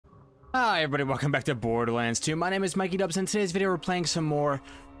Hi everybody, welcome back to Borderlands 2. My name is Mikey Dubs, and in today's video we're playing some more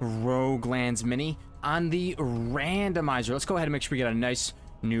Roguelands Mini on the randomizer. Let's go ahead and make sure we get a nice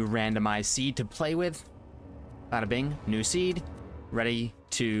new randomized seed to play with. Bada bing, new seed, ready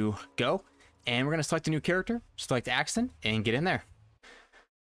to go. And we're gonna select a new character, select Axton, and get in there.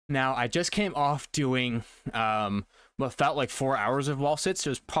 Now, I just came off doing what felt like 4 hours of wall sits. It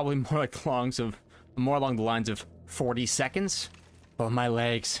was probably more along the lines of 40 seconds. But my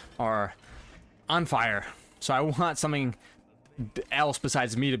legs are on fire, so I want something else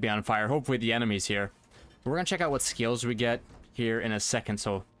besides me to be on fire. Hopefully the enemies here. We're gonna check out what skills we get here in a second,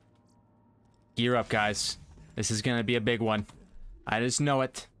 so gear up, guys. This is gonna be a big one. I just know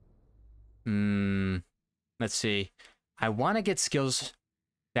it. Let's see. I want to get skills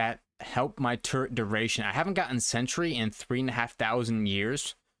that help my turret duration. I haven't gotten Sentry in 3,500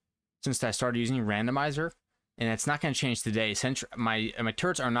 years since I started using randomizer. And it's not going to change today. My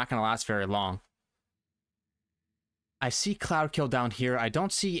turrets are not going to last very long. I see Cloud Kill down here. I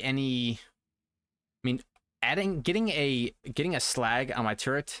don't see any. I mean, getting a slag on my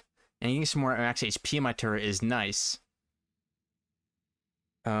turret and getting some more max HP on my turret is nice.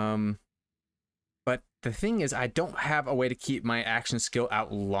 But the thing is, I don't have a way to keep my action skill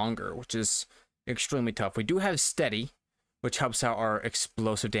out longer, which is extremely tough. We do have Steady, which helps out our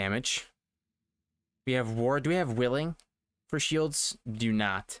explosive damage. We have War. Do we have Willing for shields? Do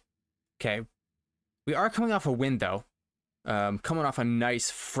not. Okay. We are coming off a win, though. Coming off a nice,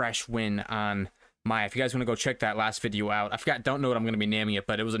 fresh win on Maya. If you guys want to go check that last video out. Don't know what I'm going to be naming it,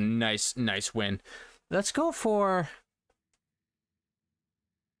 but it was a nice win. Let's go for...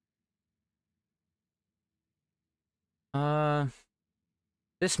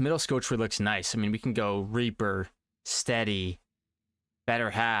 This middle skill tree looks nice. I mean, we can go Reaper, Steady, Better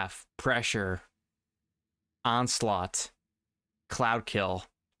Half, Pressure... Onslaught, Cloud Kill.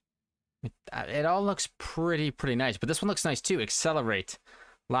 It all looks pretty nice, but this one looks nice too. Accelerate,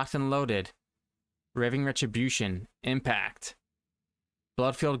 Locked and Loaded, Raving Retribution, Impact,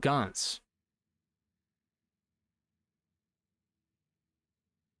 Blood-Filled Guns.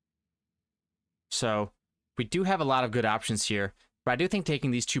 So we do have a lot of good options here, but I do think taking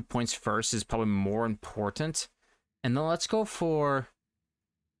these 2 points first is probably more important. And then let's go for...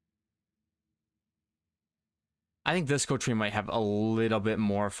 I think this skill tree might have a little bit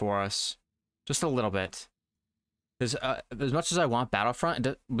more for us. Just a little bit. Because as much as I want Battlefront,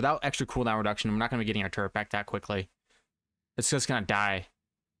 without extra cooldown reduction, we're not going to be getting our turret back that quickly. It's just going to die.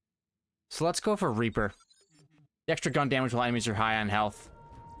 So let's go for Reaper. The extra gun damage while enemies are high on health.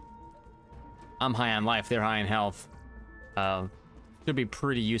 I'm high on life, they're high on health. Should be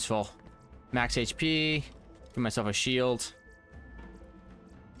pretty useful. Max HP. Give myself a shield.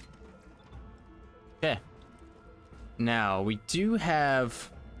 Okay. Now, we do have,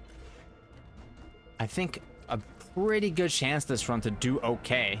 I think, a pretty good chance this run to do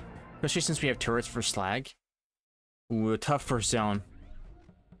okay. Especially since we have turrets for slag. Ooh, a tough first zone.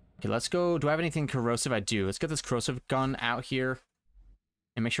 Okay, let's go. Do I have anything corrosive? I do. Let's get this corrosive gun out here.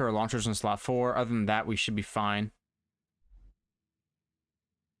 And make sure our launcher's in slot 4. Other than that, we should be fine.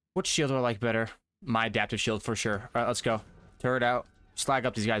 What shield do I like better? My adaptive shield for sure. Alright, let's go. Turret out. Slag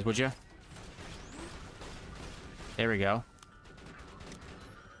up these guys, would you? There we go.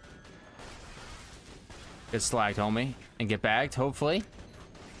 Get slagged, homie. And get bagged, hopefully.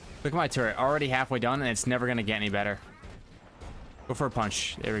 Look at my turret. Already halfway done, and it's never going to get any better. Go for a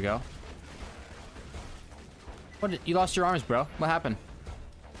punch. There we go. What? You lost your arms, bro. What happened?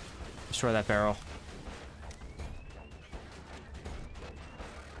 Destroy that barrel.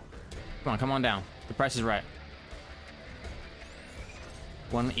 Come on down. The price is right.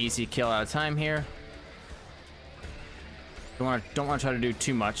 One easy kill at a time here. Don't want to try to do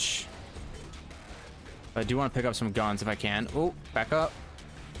too much. But I do want to pick up some guns if I can. Oh, back up.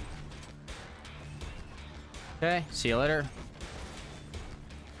 Okay, see you later.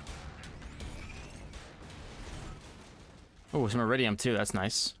 Oh, some iridium too. That's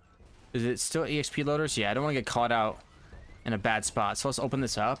nice. Is it still EXP loaders? Yeah, I don't want to get caught out in a bad spot. So let's open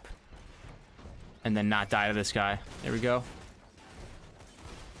this up. And then not die to this guy. There we go.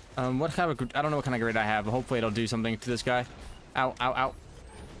 What kind of... I don't know what kind of grenade I have, but hopefully it'll do something to this guy. Ow, ow, ow.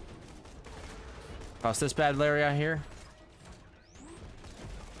 Cross this bad area here.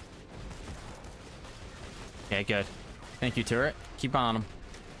 Okay, good. Thank you, turret. Keep on him.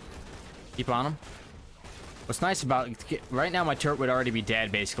 Keep on him. What's nice about... Right now, my turret would already be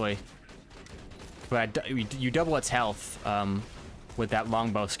dead, basically. But you double its health with that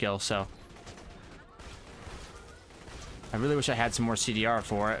longbow skill, so... I really wish I had some more CDR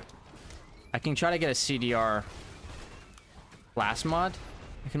for it. I can try to get a CDR blast mod,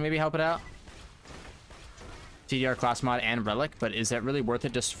 I can maybe help it out. TDR class mod and relic, but is that really worth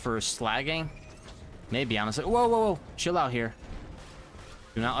it just for slagging? Maybe, honestly. Whoa, whoa, whoa! Chill out here.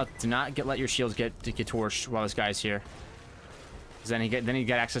 Do not let your shields get torched while this guy's here. Because then you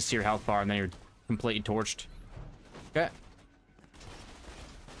get access to your health bar, and then you're completely torched. Okay.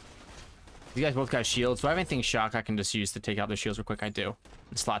 You guys both got shields. Do I have anything shock I can just use to take out their shields real quick? I do.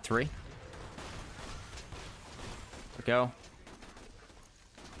 In slot 3. There we go.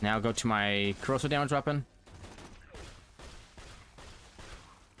 Now go to my corrosive damage weapon.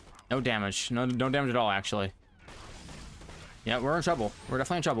 No damage. No damage at all, actually. Yeah, we're in trouble. We're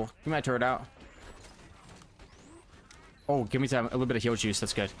definitely in trouble. Give me my turret out. Oh, give me a little bit of heal juice.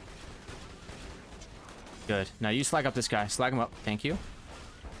 That's good. Good. Now you slag up this guy. Slag him up. Thank you.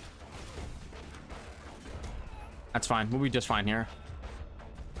 That's fine. We'll be just fine here.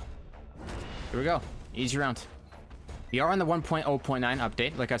 Here we go. Easy round. We are on the 1.0.9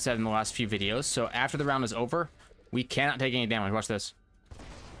 update, like I said in the last few videos. So after the round is over, we cannot take any damage. Watch this.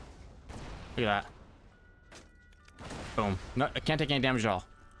 Look at that. Boom. No, I can't take any damage at all.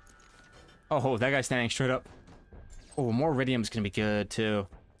 Oh, that guy's standing straight up. Oh, more iridium's gonna be good too.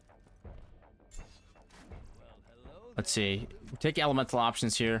 Let's see. Take elemental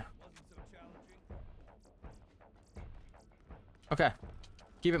options here. Okay.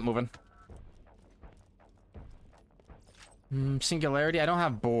 Keep it moving. Singularity. I don't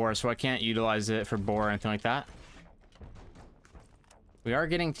have bore, so I can't utilize it for bore or anything like that. We are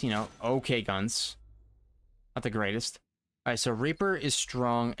getting, you know, okay guns. Not the greatest. Alright, so Reaper is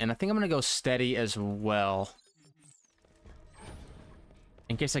strong, and I think I'm gonna go steady as well.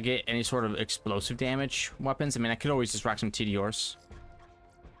 In case I get any sort of explosive damage weapons. I mean, I could always just rock some TDRs.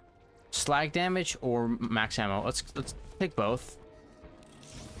 Slag damage or max ammo. Let's take both.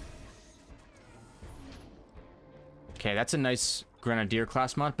 Okay, that's a nice Grenadier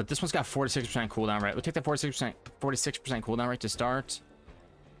class mod, but this one's got 46% cooldown rate. We'll take the 46% cooldown rate to start.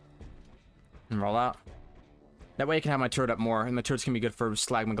 And roll out. That way I can have my turret up more, and the turret's gonna be good for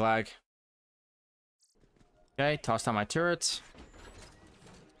Slag McGlag. Okay, toss down my turret.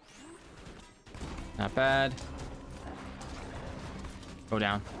 Not bad. Go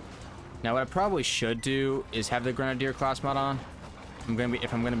down. Now what I probably should do is have the Grenadier class mod on.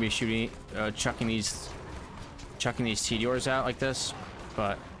 If I'm gonna be shooting, chucking these TDRs out like this,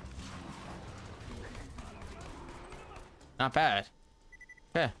 but not bad.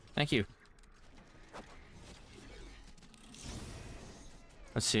 Okay, thank you.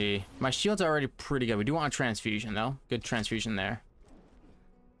 Let's see. My shield's already pretty good. We do want a transfusion though. Good transfusion there.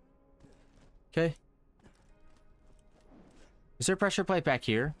 Okay. Is there a pressure plate back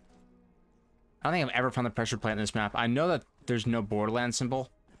here? I don't think I've ever found the pressure plate in this map. I know that there's no Borderlands symbol.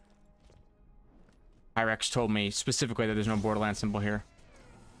 Pyrex told me specifically that there's no Borderlands symbol here.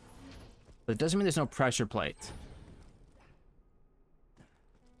 But it doesn't mean there's no pressure plate.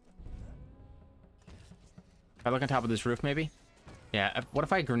 If I look on top of this roof, maybe? Yeah, what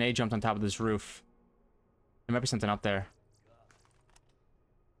if I grenade jumped on top of this roof? There might be something up there.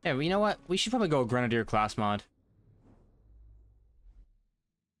 Yeah, well, you know what? We should probably go Grenadier class mod.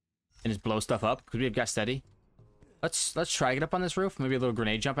 And just blow stuff up, because we've got steady. Let's try to get up on this roof. Maybe a little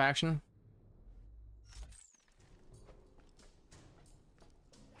grenade jump action.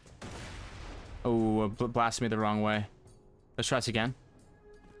 Oh, blasted me the wrong way. Let's try this again.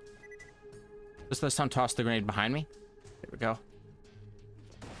 Just this time toss the grenade behind me. There we go.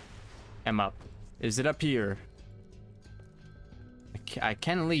 I'm up. Is it up here? I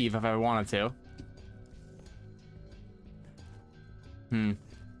can leave if I wanted to.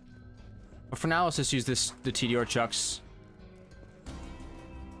 But for now, let's just use the TDR chucks.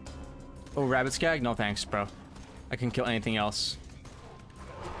 Oh, rabbit skag? No thanks, bro. I can kill anything else.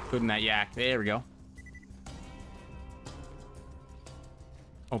 Including that yak. There we go.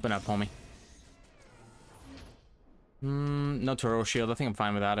 Open up, homie. No turtle shield. I think I'm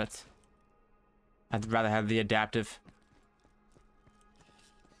fine without it. I'd rather have the adaptive.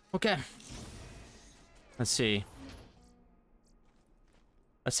 Okay. Let's see.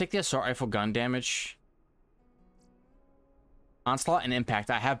 Let's take the assault rifle gun damage. Onslaught and impact.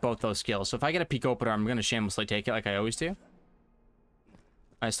 I have both those skills. So if I get a peak opener, I'm going to shamelessly take it like I always do.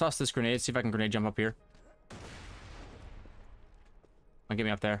 Let's toss this grenade. See if I can grenade jump up here. Oh, get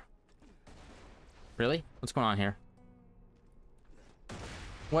me up there. Really? What's going on here?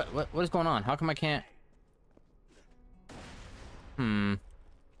 What is going on? How come I can't? I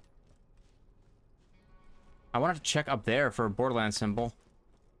wanted to check up there for a Borderlands symbol.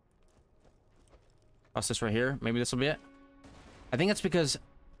 Toss this right here. Maybe this will be it. I think it's because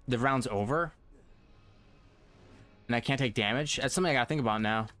the round's over. And I can't take damage. That's something I gotta think about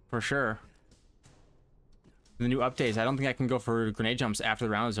now, for sure. The new updates, I don't think I can go for grenade jumps after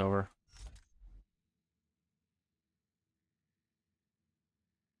the round is over.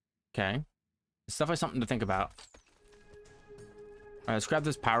 Okay. It's definitely something to think about. Alright, let's grab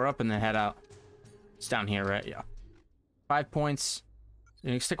this power up and then head out. It's down here, right? Yeah. 5 points.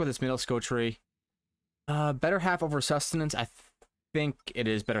 You can stick with this middle skill tree. Better half over sustenance. I think it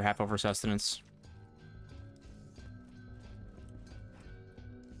is better half over sustenance.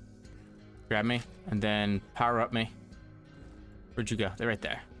 Grab me, and then power up me. Where'd you go? They're right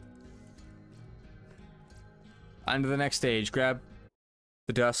there. On to the next stage. Grab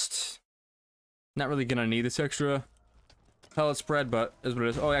the dust. Not really gonna need this extra pellet spread, but is what it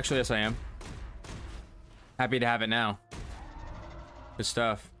is. Oh, actually, yes, I am. Happy to have it now. Good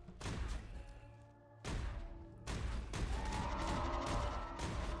stuff.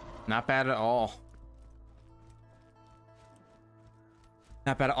 Not bad at all.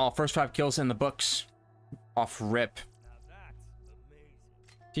 Not bad at all. First 5 kills in the books. Off rip.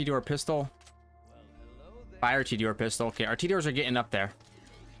 TDR pistol. Fire TDR pistol. Okay, our TDRs are getting up there.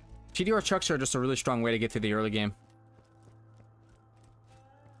 TDR chucks are just a really strong way to get through the early game.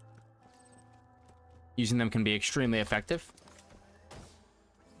 Using them can be extremely effective.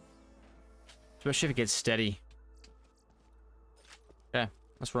 Especially if it gets steady. Okay,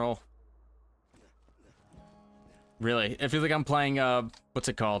 let's roll. Really? It feels like I'm playing, what's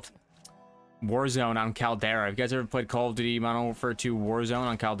it called? Warzone on Caldera. Have you guys ever played Call of Duty Modern Warfare 2 Warzone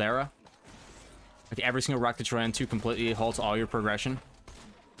on Caldera? Like every single rock that you run into completely halts all your progression.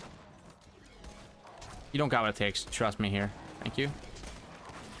 You don't got what it takes. Trust me here. Thank you.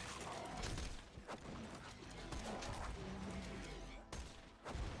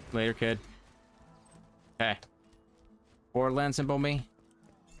 Later, kid. Okay. Borderlands symbol me.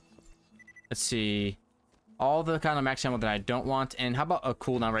 Let's see. All the kind of max ammo that I don't want. And how about a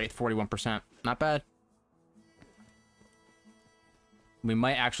cooldown rate, 41%? Not bad. We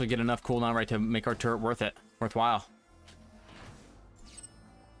might actually get enough cooldown rate to make our turret worthwhile.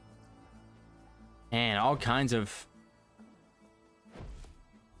 And all kinds of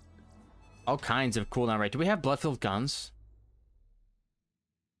cooldown rate. Do we have blood-filled guns?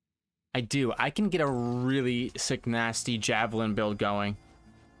 I do. I can get a really sick, nasty javelin build going.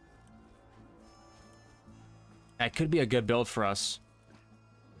 That could be a good build for us.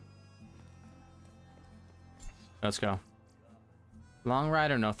 Let's go. Long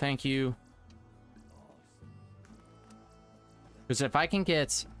rider, no thank you. Because if I can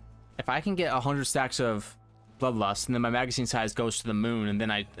get 100 stacks of bloodlust, and then my magazine size goes to the moon, and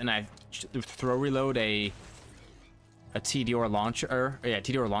then I throw reload a TDR launcher, yeah,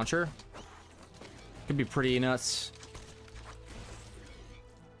 TDR launcher, could be pretty nuts.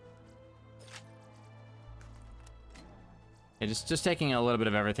 Yeah, just taking a little bit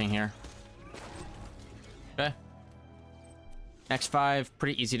of everything here. Okay. Next 5,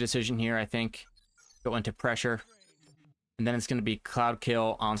 pretty easy decision here, I think. Go into pressure. And then it's going to be Cloud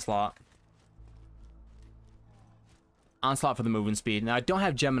Kill, Onslaught. Onslaught for the movement speed. Now, I don't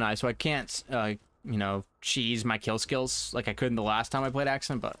have Gemini, so I can't, you know, cheese my kill skills like I could in the last time I played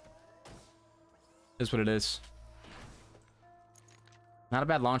Accent, but is what it is. Not a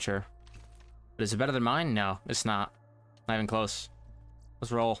bad launcher. But is it better than mine? No, it's not. Not even close.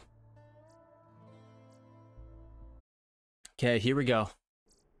 Let's roll. Okay, here we go.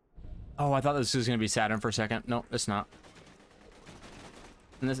 Oh, I thought this was going to be Saturn for a second. No, it's not.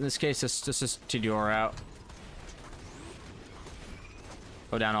 In this case, this is TDR out.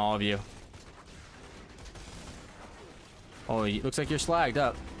 Go down all of you. Oh, it looks like you're slagged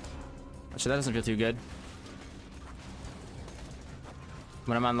up. Actually, that doesn't feel too good.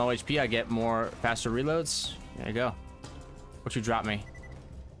 When I'm on low HP, I get more faster reloads. There you go. What you drop me?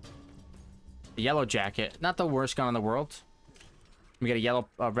 The yellow jacket. Not the worst gun in the world. We get a yellow,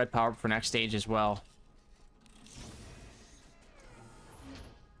 red power for next stage as well.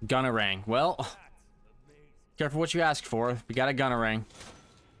 Gunnerang. Well, careful what you ask for. We got a gunnerang.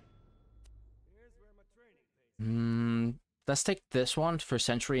 Let's take this one for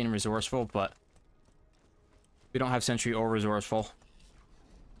Sentry and Resourceful, but we don't have Sentry or Resourceful.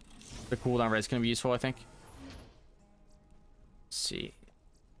 The cooldown rate is going to be useful, I think. Let's see.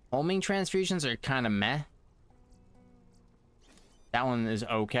 Homing transfusions are kind of meh. That one is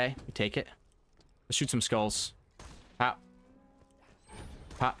okay. We take it. Let's shoot some skulls. Pop.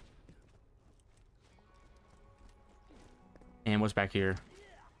 Pop. And what's back here?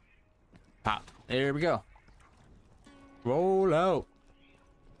 Pop. There we go. Roll out.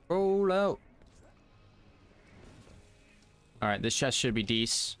 Roll out. Alright, this chest should be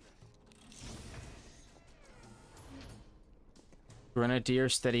decent. Grenadier,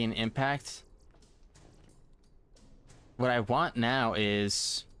 steady, and impact. What I want now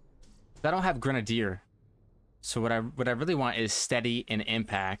is... I don't have Grenadier. So what I really want is steady and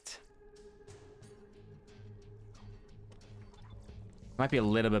impact. Might be a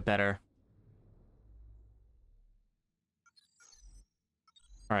little bit better.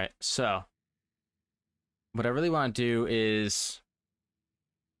 Alright, so... what I really want to do is...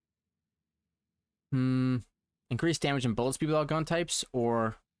 increase damage and bullet speed with all gun types,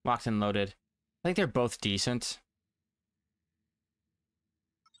 or locked and loaded. I think they're both decent.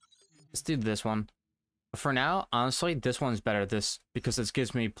 Let's do this one. But for now, honestly, this one's better. This, because this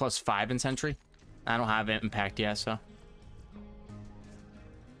gives me +5 in sentry. I don't have impact yet, so.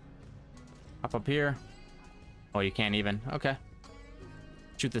 Hop up here. Oh, you can't even. Okay.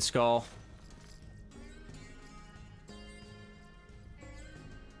 Shoot the skull.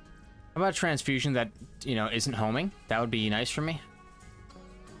 How about a transfusion that, you know, isn't homing? That would be nice for me.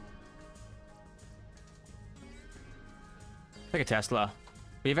 Like a Tesla.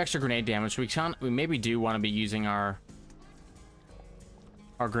 We have extra grenade damage. We maybe do want to be using our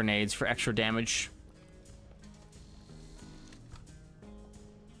grenades for extra damage.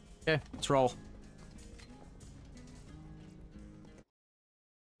 Okay, let's roll.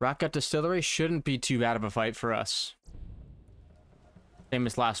 Rocket Distillery shouldn't be too bad of a fight for us.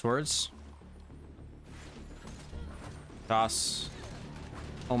 Famous last words. Toss.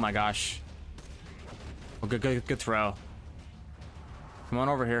 Oh my gosh. Oh, good throw. Come on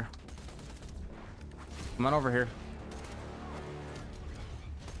over here. Come on over here.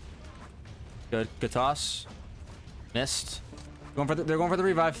 Good toss. Missed. They're going for the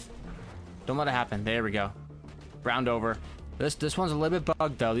revive. Don't let it happen. There we go. Round over. This one's a little bit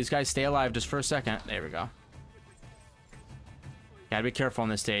bugged though. These guys stay alive just for a second. There we go. Gotta be careful on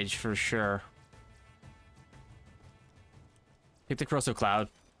this stage for sure. Take the corrosive cloud.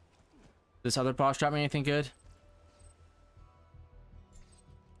 This other boss drop me anything good?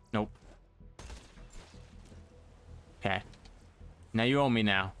 Nope. Okay. Now you owe me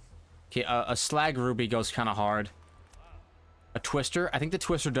now. Okay, a slag ruby goes kind of hard. A twister. I think the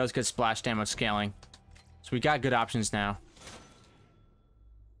twister does get splash damage scaling. So we got good options now.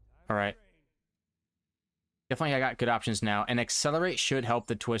 Alright. Definitely I got good options now. And accelerate should help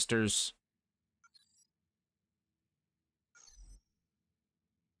the twisters.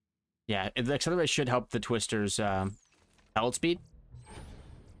 Yeah, the accelerate should help the twisters pellet speed.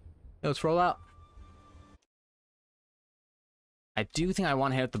 Let's roll out. I do think I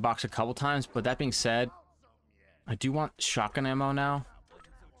want to hit the box a couple times, but that being said, I do want shotgun ammo now.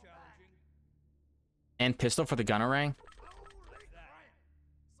 And pistol for the gunnerang.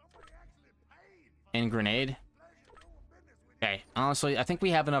 And grenade. Okay, honestly, I think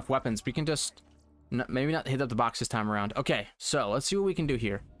we have enough weapons. We can just maybe not hit up the box this time around. Okay, so let's see what we can do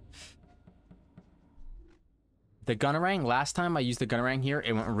here. The gunnerang, last time I used the gunnerang here,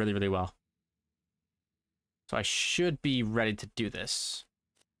 it went really, really well. So I should be ready to do this.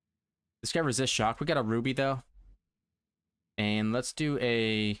 This guy resists shock. We got a ruby, though. And let's do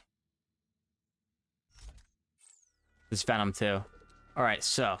this venom, too. Alright,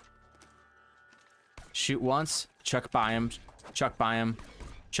 so. Shoot once, chuck by him, chuck by him,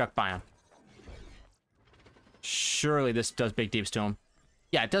 chuck by him. Surely this does big deeps to him.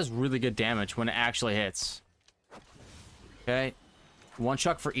 Yeah, it does really good damage when it actually hits. Okay, one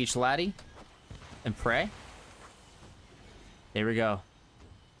chuck for each laddie, and pray. There we go.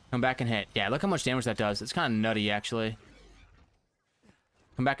 Come back and hit. Yeah, look how much damage that does. It's kind of nutty, actually.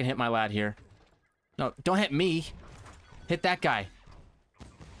 Come back and hit my lad here. No, don't hit me. Hit that guy.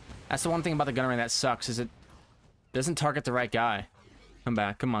 That's the one thing about the gunnery that sucks, is it doesn't target the right guy. Come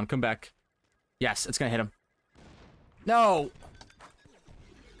back, come on, come back. Yes, it's gonna hit him. No!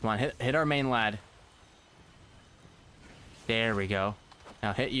 Come on, hit our main lad. There we go.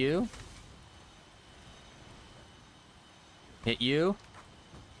 Now hit you. Hit you.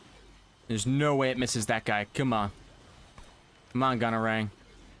 There's no way it misses that guy. Come on. Come on, Gunnerang.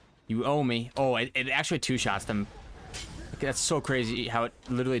 You owe me. Oh, it actually two-shots them. That's so crazy how it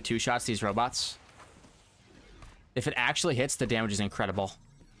literally two-shots these robots. If it actually hits, the damage is incredible.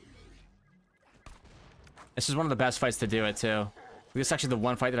 This is one of the best fights to do it, too. This is actually the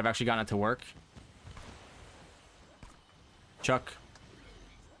one fight that I've actually gotten it to work. Chuck.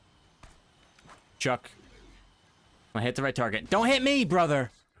 Chuck. I hit the right target. Don't hit me, brother!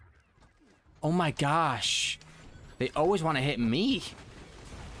 Oh my gosh. They always want to hit me.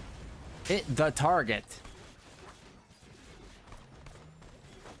 Hit the target.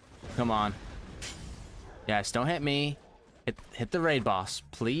 Come on. Yes, don't hit me. Hit the raid boss,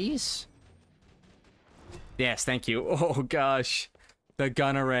 please. Yes, thank you. Oh gosh. The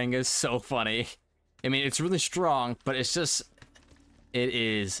gunnerang is so funny. I mean, it's really strong, but it's just... It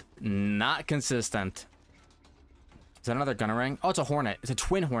is not consistent. Is that another gunnerang? Oh, it's a hornet. It's a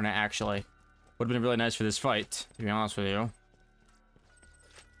twin hornet, actually. Would have been really nice for this fight, to be honest with you.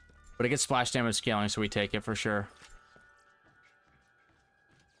 But it gets splash damage scaling, so we take it for sure.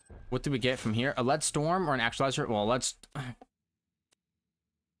 What do we get from here? A lead storm or an actualizer? Well,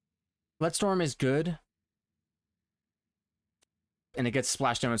 lead storm is good. And it gets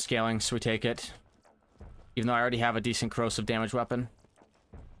splash damage scaling, so we take it. Even though I already have a decent corrosive damage weapon.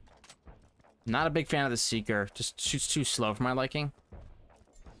 Not a big fan of the Seeker. Just shoots too slow for my liking.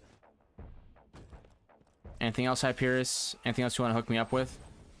 Anything else, Hyperius? Anything else you want to hook me up with?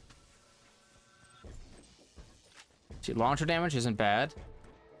 See, launcher damage isn't bad.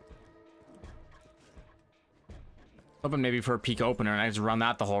 Hoping maybe for a peak opener and I just run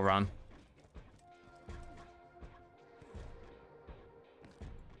that the whole run.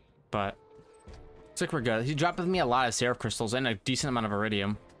 But looks like we're good. He dropped with me a lot of Seraph crystals and a decent amount of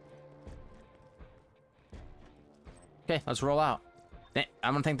iridium. Okay, let's roll out. I'm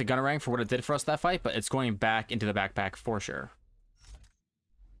gonna thank the gunnerang for what it did for us that fight, but it's going back into the backpack for sure.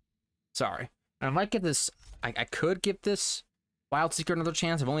 Sorry. I might give this... I could give this Wild Seeker another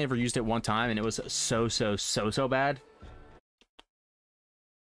chance. I've only ever used it one time, and it was so bad.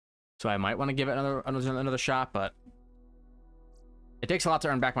 So I might want to give it another shot, but it takes a lot to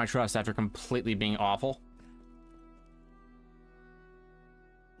earn back my trust after completely being awful.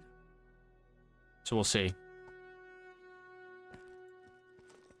 So we'll see.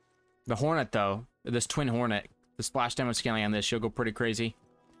 The Hornet, though, this twin Hornet, the splash damage scaling on this, she'll go pretty crazy.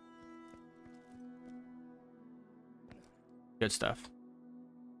 Good stuff.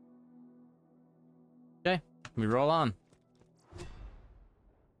 Okay, we roll on.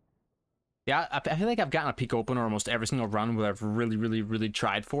 Yeah, I feel like I've gotten a peak opener almost every single run where I've really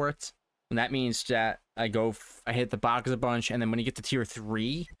tried for it. And that means that I hit the box a bunch, and then when you get to tier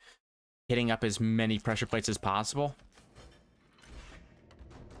 3, hitting up as many pressure plates as possible.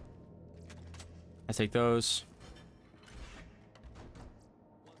 I take those.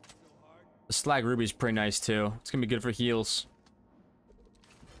 The Slag Ruby is pretty nice too. It's gonna be good for heals.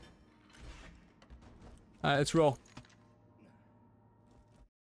 Let's roll.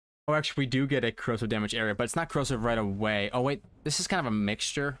 Oh, actually, we do get a corrosive damage area, but it's not corrosive right away. Oh, wait. This is kind of a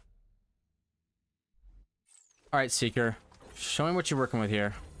mixture. Alright, Seeker. Show me what you're working with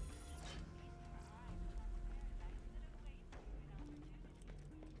here.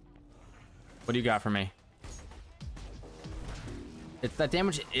 What do you got for me? That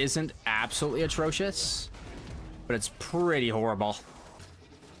damage isn't absolutely atrocious, but it's pretty horrible.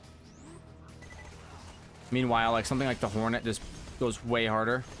 Meanwhile, like something like the Hornet just goes way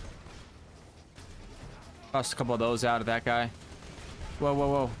harder. Bust a couple of those out of that guy.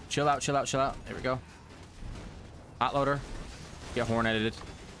 Whoa. Chill out. There we go. Hot loader. Get Horneted.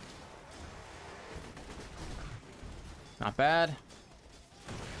 Not bad.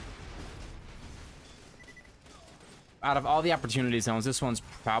 Out of all the opportunity zones, this one's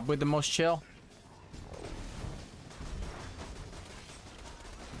probably the most chill.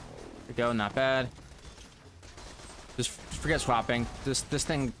 There we go, not bad. Just forget swapping. This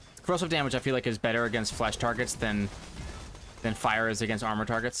thing, corrosive damage I feel like is better against flesh targets than fire is against armor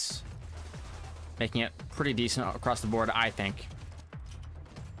targets. Making it pretty decent across the board, I think.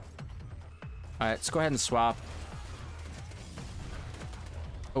 Alright, let's go ahead and swap.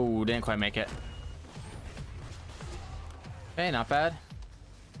 Oh, didn't quite make it. Okay, not bad.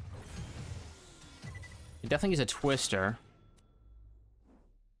 You definitely use a twister.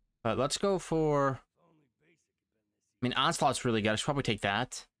 But let's go for... I mean, Onslaught's really good. I should probably take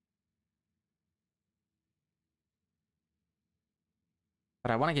that.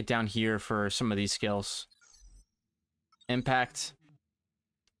 But I want to get down here for some of these skills. Impact.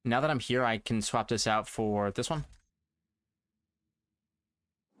 Now that I'm here, I can swap this out for this one.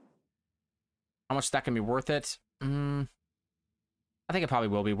 How much is that going to be worth it? I think it probably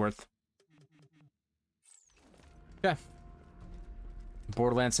will be worth. Okay.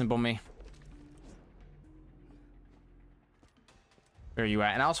 Borderlands symbol me. Where are you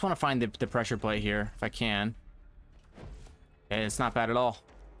at? And I also want to find the pressure plate here, if I can. Okay, it's not bad at all.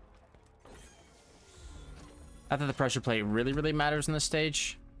 Not that the pressure plate really matters in this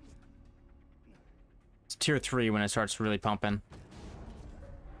stage. It's tier 3 when it starts really pumping.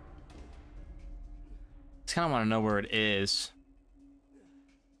 Just kind of want to know where it is.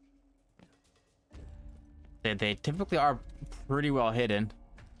 They typically are pretty well hidden.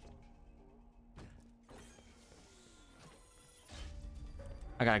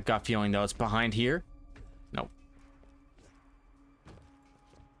 I got a gut feeling though it's behind here. Nope.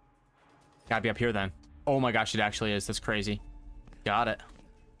 Gotta be up here then. Oh my gosh, it actually is. That's crazy. Got it.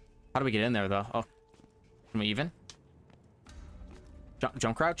 How do we get in there though? Oh, can we even?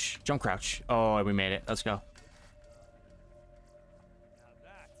 Jump crouch? Jump crouch. Oh, we made it. Let's go.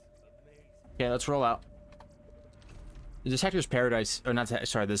 Okay, let's roll out. The detector's paradise, or not,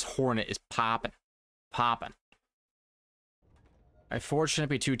 sorry, this hornet is popping. Popping. Alright, forge shouldn't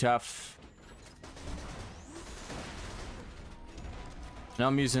be too tough. I know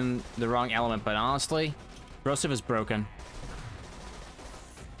I'm using the wrong element, but honestly, corrosive is broken.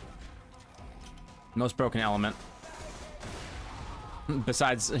 Most broken element.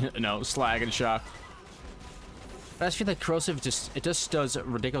 Besides, no, slag and shock. But I just feel like corrosive just does a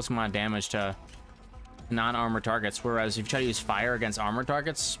ridiculous amount of damage to non-armored targets, whereas if you try to use fire against armored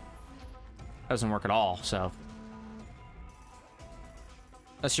targets, it doesn't work at all, so.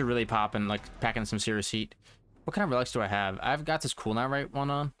 Unless you're really popping, like, packing some serious heat. What kind of relics do I have? I've got this cooldown right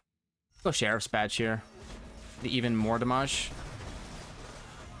one on. Go Sheriff's Badge here. The even more damage.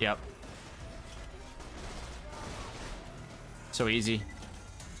 Yep. So easy.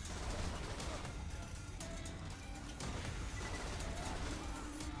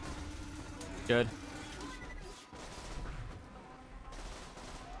 Good.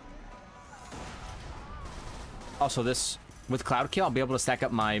 Also, this with Cloud Kill, I'll be able to stack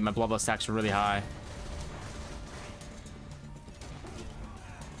up my bloodlust stacks really high.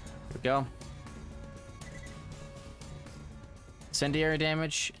 Here we go. Incendiary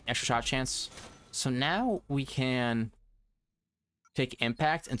damage, extra shot chance. So now we can take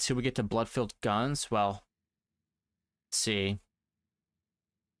impact until we get to blood-filled guns. Well, let's see.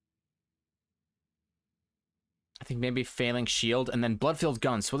 I think maybe failing shield and then blood-filled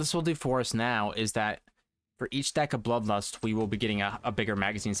guns. So what this will do for us now is that for each stack of bloodlust, we will be getting a bigger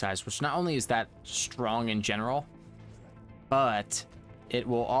magazine size, which not only is that strong in general, but it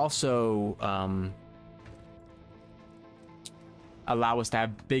will also allow us to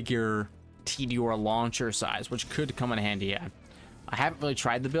have bigger TDR launcher size, which could come in handy. I haven't really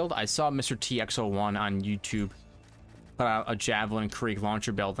tried the build. I saw Mr. TX01 on YouTube put out a Javelin Creek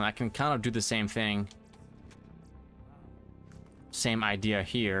launcher build, and I can kind of do the same thing. Same idea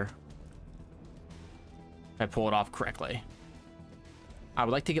here. If I pull it off correctly. I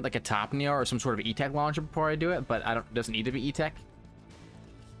would like to get like a top neo or some sort of E-Tech launcher before I do it, but it doesn't need to be E-Tech.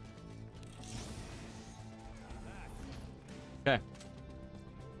 Okay.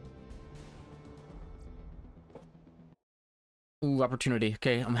 Ooh, opportunity.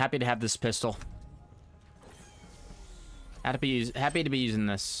 Okay, I'm happy to have this pistol. Happy to be using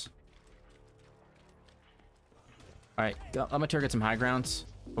this. Alright, let my turret get some high grounds.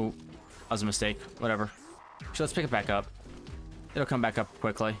 Oh, that was a mistake. Whatever. So let's pick it back up. It'll come back up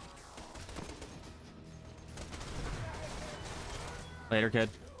quickly. Later, kid.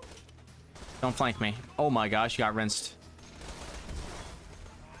 Don't flank me. Oh my gosh, you got rinsed.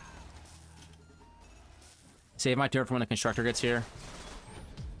 Save my turret for when the constructor gets here.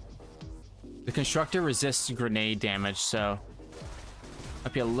 The constructor resists grenade damage, so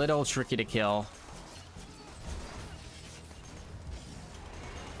might be a little tricky to kill.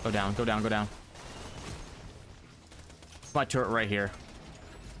 Go down, go down, go down. My turret right here.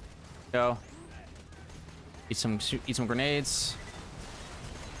 Go. Eat some grenades.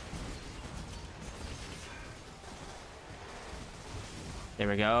 There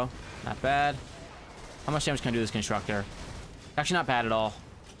we go. Not bad. How much damage can I do to this constructor? Actually, not bad at all.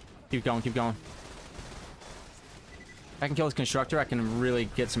 Keep going, keep going. If I can kill this constructor, I can really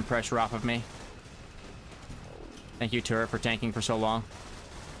get some pressure off of me. Thank you, turret, for tanking for so long.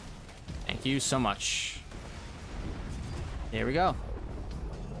 Thank you so much. There we go.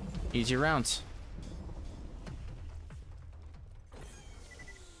 Easy rounds.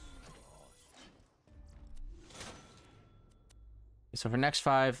 So for next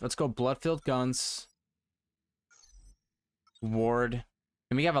 5, let's go blood-filled guns. Ward.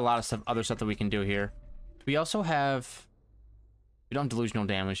 And we have a lot of stuff, other stuff that we can do here. We also have... We don't have delusional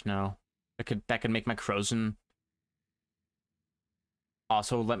damage, no. That could make my Crozen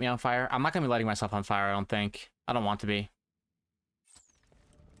also let me on fire. I'm not going to be letting myself on fire, I don't think. I don't want to be.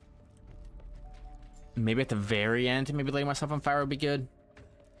 Maybe at the very end, maybe letting myself on fire would be good.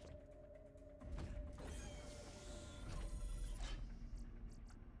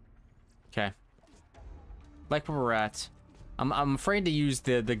 Okay. Like where we're at. I'm afraid to use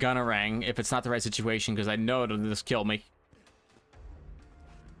the gunnerang if it's not the right situation, because I know it'll just kill me.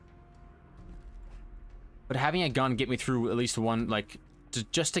 But having a gun get me through at least one, like,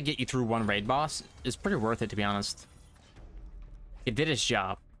 just to get you through one raid boss is pretty worth it, to be honest. It did its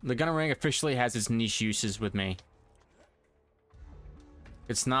job. The gunnerang officially has its niche uses with me.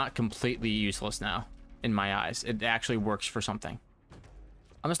 It's not completely useless now, in my eyes. It actually works for something.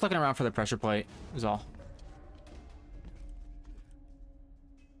 I'm just looking around for the pressure plate, is all.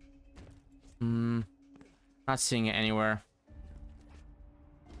 Not seeing it anywhere.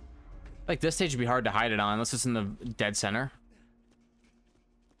 Like, this stage would be hard to hide it on, unless it's in the dead center.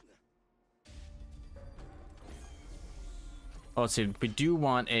 Oh, let's see. We do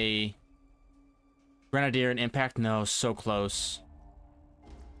want a Grenadier and Impact. No, so close.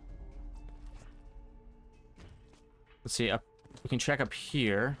 Let's see. Up, we can check up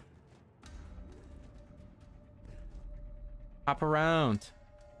here. Hop around.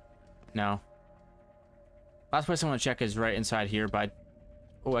 No. Last place I want to check is right inside here, but...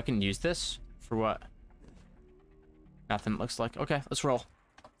 Oh, I can use this? For what? Nothing, looks like. Okay, let's roll.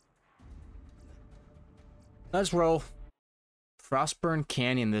 Let's roll. Frostburn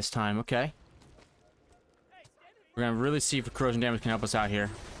Canyon this time, okay. We're gonna really see if corrosion damage can help us out here.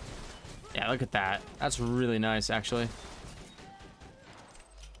 Yeah, look at that. That's really nice, actually.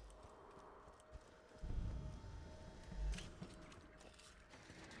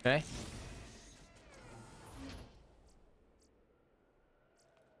 Okay.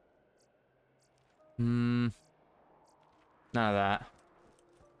 None of that.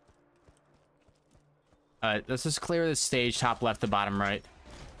 Alright, let's just clear this stage, top left to bottom right.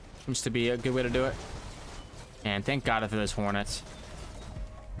 Seems to be a good way to do it. And thank God for those hornets.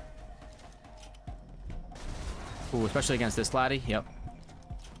 Ooh, especially against this laddie. Yep.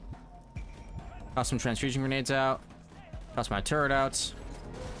 Toss some transfusion grenades out. Toss my turret out.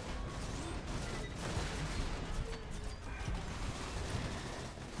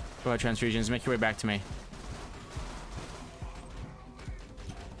 Go ahead, transfusions. Make your way back to me.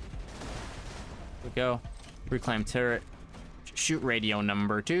 Here we go. Reclaim turret. Shoot radio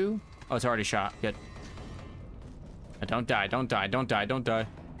number 2. Oh, it's already shot. Good. Don't die. Don't die. Don't die. Don't die.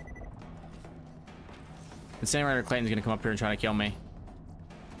 Incinerator Clayton's gonna come up here and try to kill me.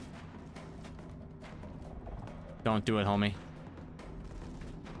 Don't do it, homie.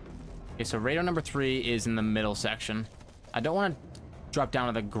 Okay, so radio number 3 is in the middle section. I don't want to drop down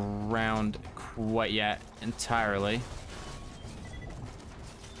to the ground quite yet entirely.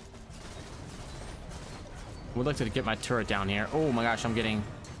 Would like to get my turret down here. Oh my gosh, I'm getting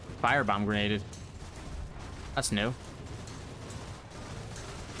firebomb grenaded. That's new.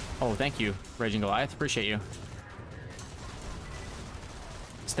 Oh, thank you, Raging Goliath. Appreciate you.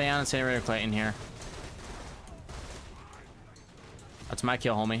 Stay on Incinerator Clayton here. That's my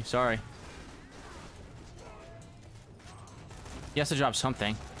kill, homie. Sorry. He has to drop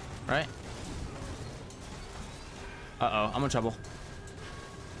something, right? Uh-oh, I'm in trouble.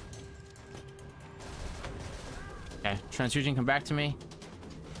 Okay, transfusion, come back to me.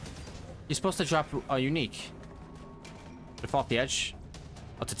 You're supposed to drop a unique. Did it fall off the edge?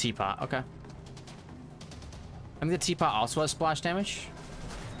 Oh, it's a teapot, okay. I think the teapot also has splash damage.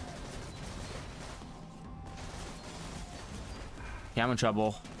 Yeah, I'm in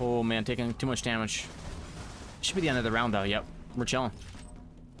trouble. Oh man, taking too much damage. Should be the end of the round though, yep. We're chilling.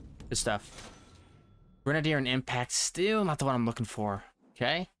 Good stuff. Grenadier and Impact, still not the one I'm looking for.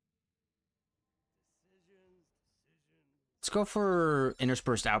 Okay. Let's go for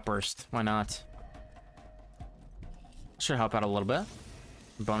Interspersed Outburst. Why not? Should help out a little bit.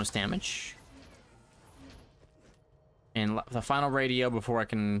 Bonus damage. And the final radio before I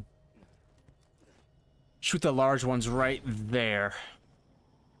can shoot the large ones right there.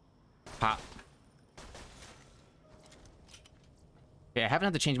 Pop. Okay, I haven't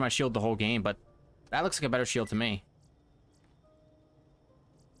had to change my shield the whole game, but that looks like a better shield to me.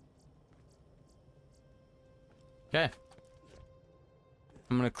 Okay.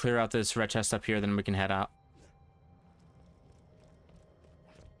 I'm gonna clear out this red chest up here, then we can head out.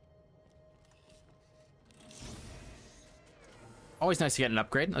 Always nice to get an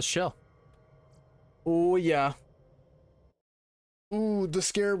upgrade. Let's chill. Oh, yeah. Ooh, the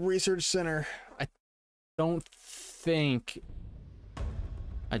Scarab Research Center. I don't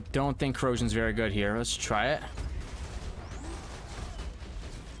think corrosion's very good here. Let's try it.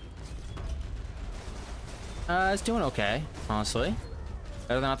 It's doing okay, honestly.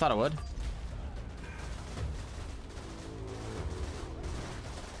 Better than I thought it would.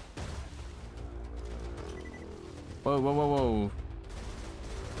 Whoa, whoa, whoa, whoa.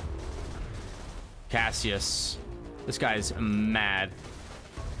 Cassius. This guy's mad.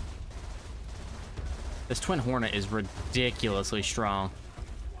 This Twin Hornet is ridiculously strong.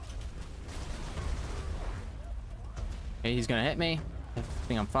 Okay, he's gonna hit me. I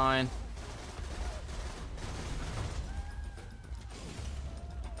think I'm fine.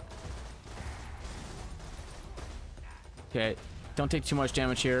 Okay, Don't take too much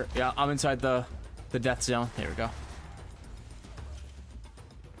damage here. Yeah, I'm inside the death zone. There we go.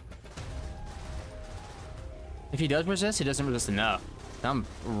 If he does resist, he doesn't resist enough. I'm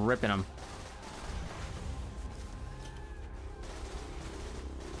ripping him.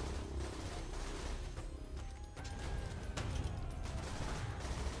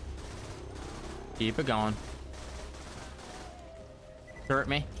 Keep it going. Hurt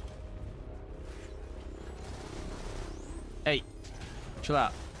me. Hey, chill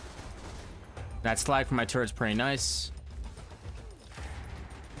out. That slag from my turret's pretty nice.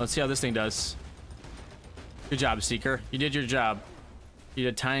 Let's see how this thing does. Good job, Seeker. You did your job. You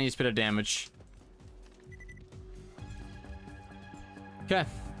did a tiny bit of damage. Okay.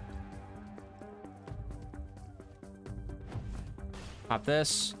 Pop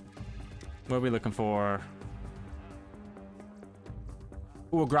this. What are we looking for?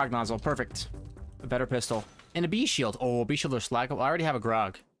 Ooh, a grog nozzle. Perfect. A better pistol. And a B shield. Oh, B shield or slag. I already have a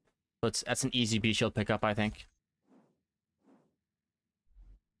grog. That's an easy B shield pickup, I think.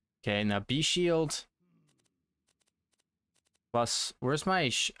 Okay, now B shield. Plus, where's my...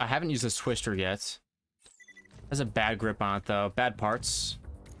 I haven't used this twister yet. Has a bad grip on it, though. Bad parts.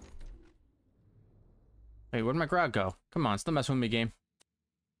 Wait, where'd my grog go? Come on, still messing with me, game.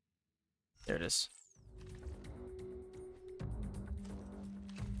 There it is.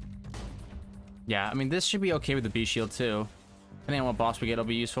 Yeah, I mean, this should be okay with the B shield, too. Depending on what boss we get, it'll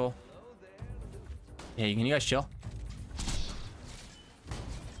be useful. Hey, can you guys chill?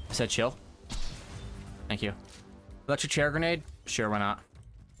 I said chill. Thank you. Electric chair grenade? Sure, why not?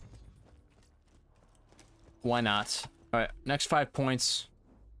 Why not? Alright, next 5 points.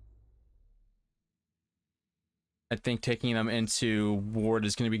 I think taking them into ward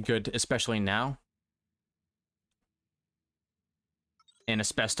is going to be good, especially now. And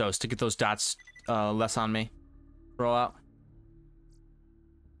asbestos to get those dots less on me. Roll out.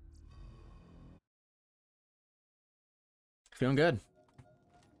 Feeling good.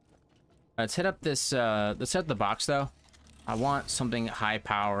 Let's hit up this, let's hit up the box, though. I want something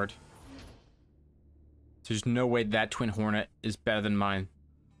high-powered. There's no way that Twin Hornet is better than mine.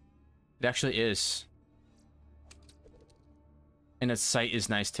 It actually is. And its sight is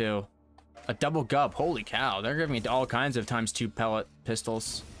nice, too. A double gub. Holy cow. They're giving me all kinds of ×2 pellet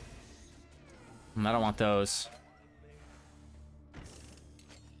pistols. I don't want those.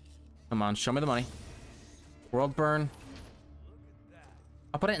 Come on, show me the money. World burn.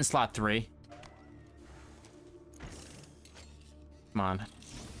 I'll put it in slot 3. Come on.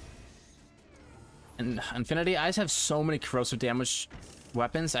 And Infinity, I just have so many corrosive damage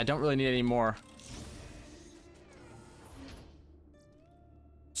weapons. I don't really need any more.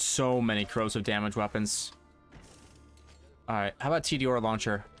 So many corrosive damage weapons. Alright, how about TDR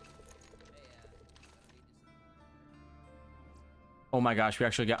launcher? Oh my gosh, we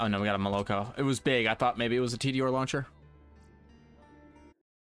actually got... Oh no, we got a Moloko. It was big. I thought maybe it was a TDR launcher.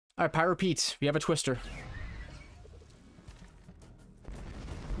 Alright, Pyro Pete. We have a twister.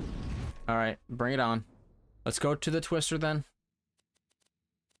 Alright, bring it on. Let's go to the twister then.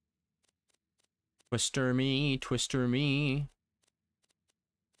 Twister me, twister me.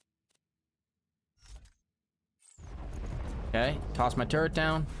 Okay, toss my turret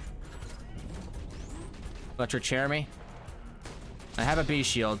down. Electric chair me. I have a B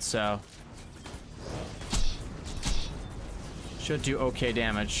shield, so should do okay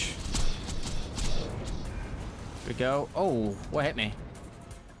damage. Here we go. Oh, what hit me?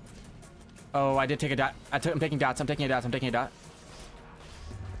 Oh, I did take a dot. I'm taking dots. I'm taking a dot. I'm taking a dot.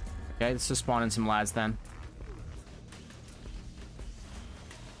 Okay, let's just spawn in some lads then.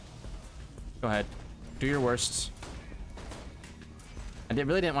 Go ahead. Do your worst. I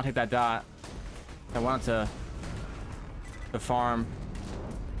really didn't want to take that dot. I wanted to farm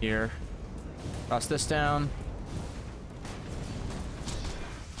here. Toss this down.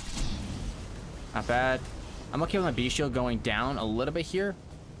 Not bad. I'm okay with my B shield going down a little bit here.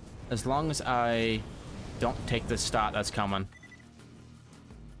 As long as I don't take this dot that's coming.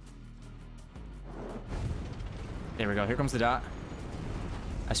 There we go. Here comes the dot.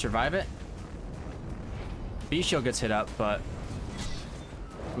 I survive it. B shield gets hit up, but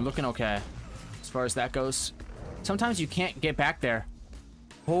we're looking okay as far as that goes. Sometimes you can't get back there.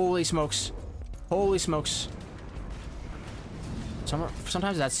 Holy smokes. Holy smokes.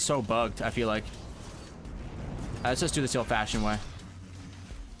 Sometimes that's so bugged, I feel like. Let's just do this the old-fashioned way.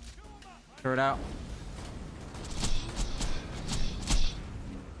 Throw it out.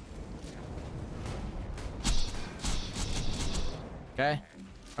 Okay.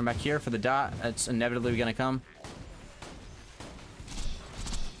 I'm back here for the dot. That's inevitably gonna come.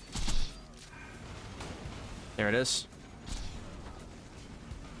 There it is.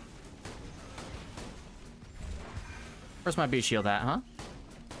 Where's my B shield at, huh?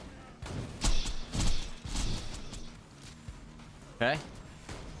 Okay.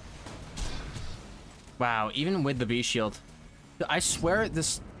 Wow, even with the B shield, I swear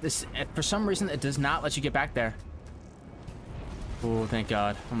this for some reason it does not let you get back there. Oh, thank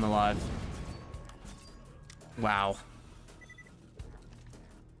God, I'm alive. Wow.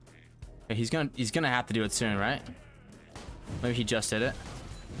 Okay, he's gonna have to do it soon, right? Maybe he just did it.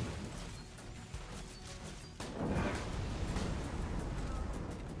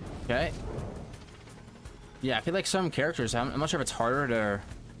 Okay. Yeah, I feel like some characters, I'm not sure if it's harder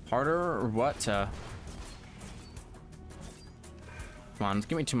or what to... Come on,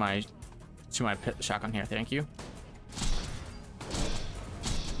 give me to my shotgun here, thank you.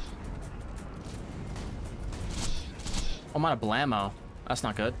 Oh, I'm out of blammo. That's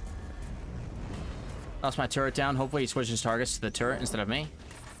not good. Lost my turret down. Hopefully he switches targets to the turret instead of me.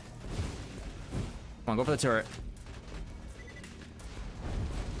 Come on, go for the turret.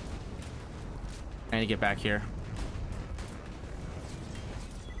 I need to get back here.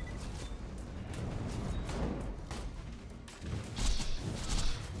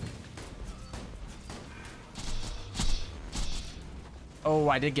 Oh,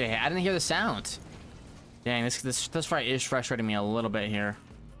 I did get hit. I didn't hear the sound. Dang, this fight is frustrating me a little bit here.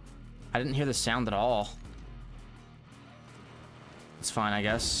 I didn't hear the sound at all. It's fine, I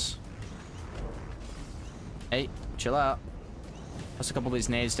guess. Hey, chill out. Plus a couple of these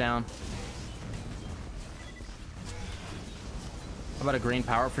nades down. How about a green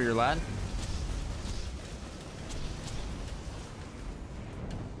power for your lad?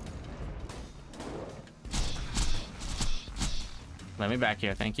 Let me back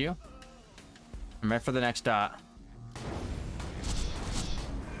here, thank you. I'm ready for the next dot.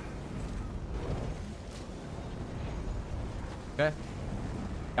 Okay.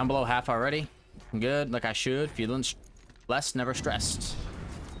 Down below half already. I'm good, like I should. Feeling less, never stressed.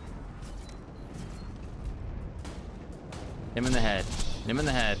 Him in the head. Him in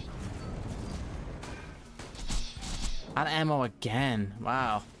the head. Out of ammo again.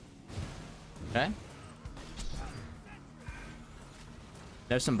 Wow. Okay.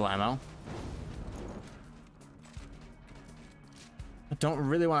 There's some blammo. I don't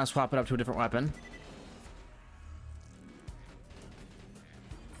really want to swap it up to a different weapon.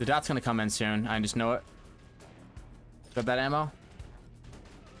 The dot's gonna come in soon. I just know it. Grab that ammo.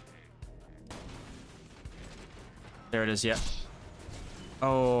 There it is, yep.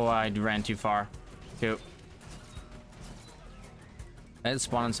 Oh, I ran too far. Cool. Let's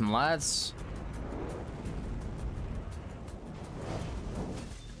spawn in some lads.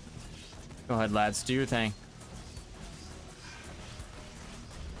 Go ahead, lads. Do your thing.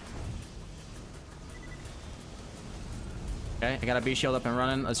 Okay, I got a B shield up and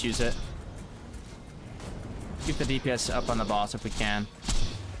running. Let's use it. Keep the DPS up on the boss if we can.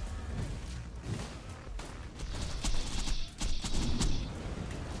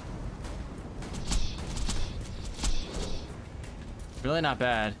 Really not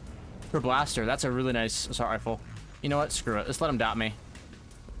bad. For blaster, that's a really nice assault rifle. You know what? Screw it. Let's let him dot me.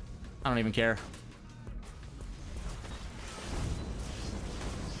 I don't even care.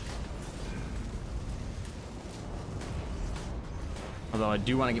 Although I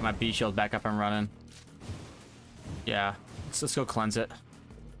do want to get my B shield back up and running. Yeah, let's go cleanse it.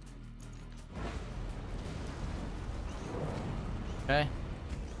 Okay.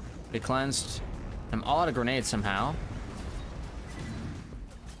 Be cleansed. I'm all out of grenades somehow.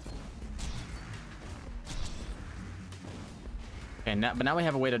 Okay, but now we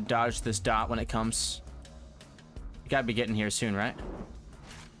have a way to dodge this dot when it comes. You gotta be getting here soon, right?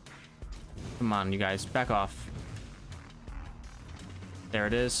 Come on, you guys, back off. There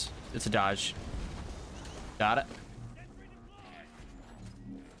it is. It's a dodge. Got it.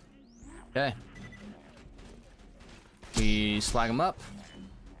 Okay. We slag him up.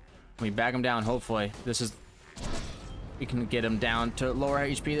 We bag him down, hopefully. This is... We can get him down to lower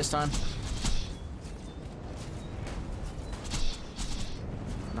HP this time.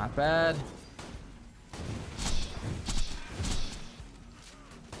 Not bad.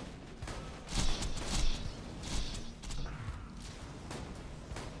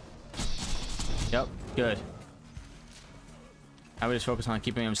 Yep, good. I would just focus on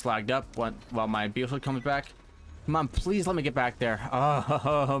keeping him slagged up while my B-shield comes back. Come on, please let me get back there.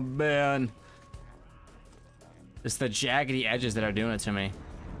 Oh, man. It's the jaggedy edges that are doing it to me.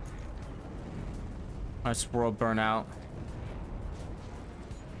 My swirl burnout.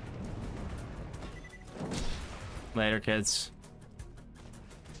 Later, kids.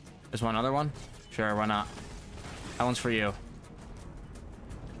 There's one other one? Sure, why not? That one's for you.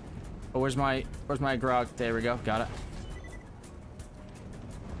 Oh, where's my grog? There we go. Got it.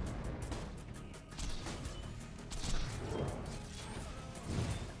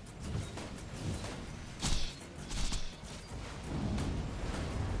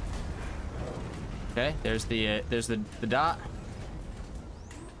 Okay, there's the dot.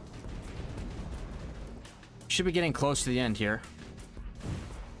 Should be getting close to the end here.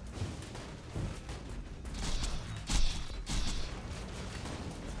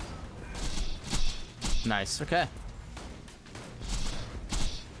 Nice, okay.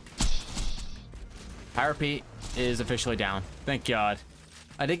 Power Pete is officially down. Thank God.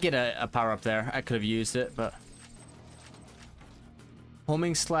 I did get a power up there. I could have used it, but...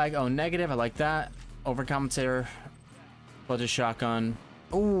 Homing slag. Oh, negative. I like that. Overcompensator. Blooded shotgun.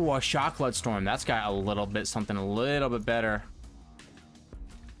 Oh, a shock bloodstorm. That's got a little bit something a little bit better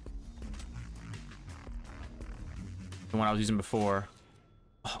than what I was using before.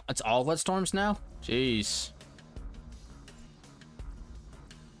 Oh, it's all bloodstorms now? Jeez.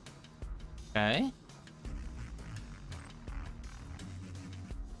 Okay.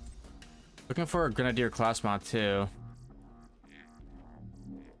 Looking for a Grenadier class mod too.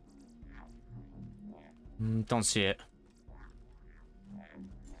 Don't see it.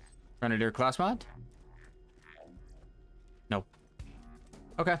 Grenadier class mod? Nope.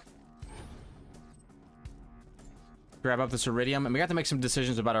 Okay. Grab up this iridium, and we got to make some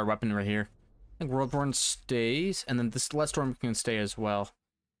decisions about our weapon right here. I think Worldborn stays, and then this Leadstorm can stay as well.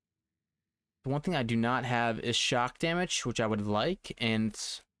 The one thing I do not have is shock damage, which I would like, and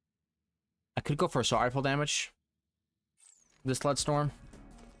I could go for assault rifle damage. This Leadstorm.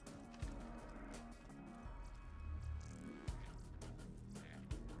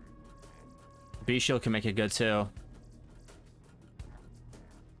 B-Shield can make it good too.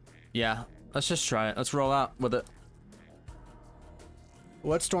 Yeah, let's just try it. Let's roll out with it.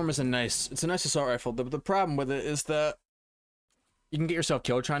 Leadstorm is it's a nice assault rifle. The problem with it is that you can get yourself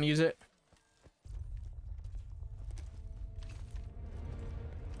killed trying to use it.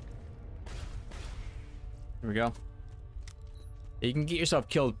 Here we go. You can get yourself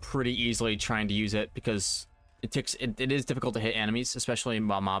killed pretty easily trying to use it because it is difficult to hit enemies, especially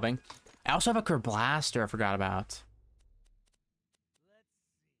while mobbing. I also have a Curve Blaster I forgot about.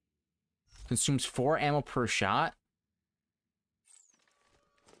 Consumes 4 ammo per shot.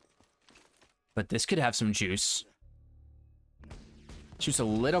 But this could have some juice. Shoots a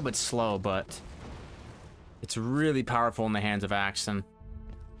little bit slow, but it's really powerful in the hands of Axton.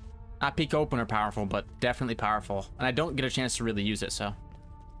 Not peak opener powerful, but definitely powerful. And I don't get a chance to really use it, so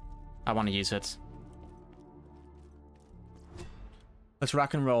I want to use it. Let's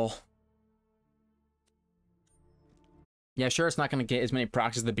rock and roll. Yeah, sure, it's not going to get as many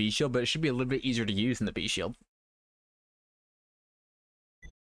procs as the B-Shield, but it should be a little bit easier to use than the B-Shield.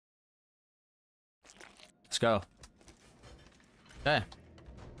 Let's go. Okay.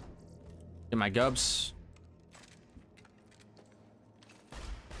 Get my gubs.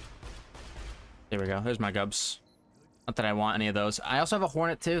 There we go. There's my gubs. Not that I want any of those. I also have a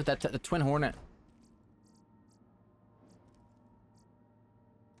Hornet too. The Twin Hornet.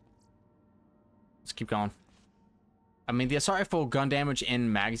 Let's keep going. I mean, the assault rifle gun damage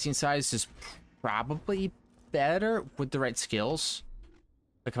and magazine size is probably better with the right skills.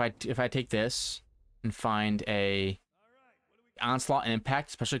 Like if I take this and find a onslaught and impact,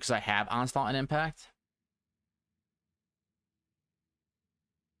 especially because I have onslaught and impact.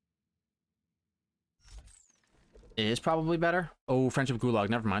 It is probably better. Oh, Friendship Gulag,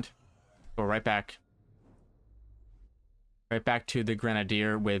 never mind. Go right back. Right back to the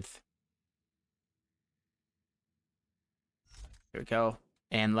Grenadier with... Here we go.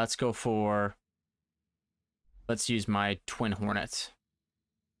 And let's go for... Let's use my Twin Hornet.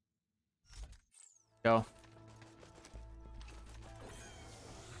 Go.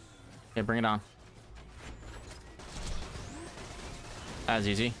 Okay, bring it on. That was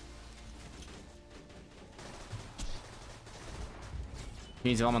easy.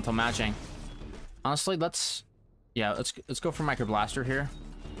 Needs elemental matching. Honestly, let's go for Micro Blaster here.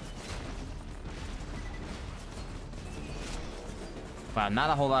 Wow, not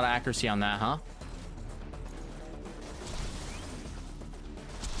a whole lot of accuracy on that, huh?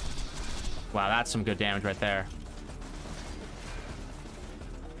 Wow, that's some good damage right there.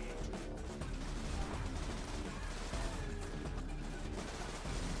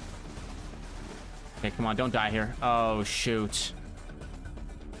 Okay, come on, don't die here. Oh, shoot.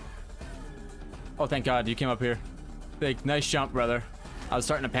 Oh, thank God you came up here. Nice jump, brother. I was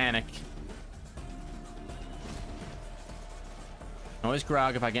starting to panic. Always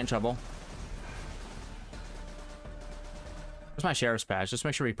grog if I get in trouble. Where's my sheriff's badge? Just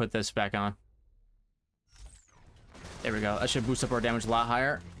make sure we put this back on. There we go. That should boost up our damage a lot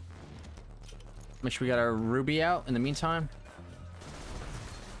higher. Make sure we got our ruby out in the meantime.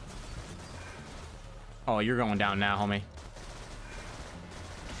 Oh, you're going down now, homie.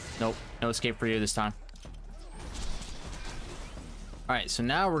 Nope, no escape for you this time. Alright, so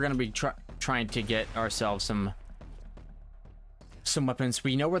now we're gonna be trying to get ourselves some weapons.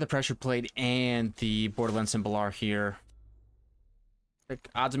 We know where the pressure plate and the Borderlands symbol are here. The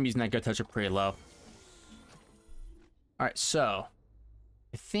odds of using that good touch are pretty low. Alright, so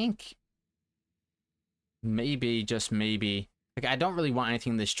I think maybe, just maybe, like, I don't really want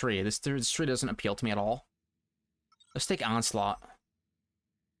anything in this tree. This tree doesn't appeal to me at all. Let's take Onslaught.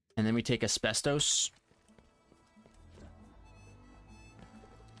 And then we take Asbestos.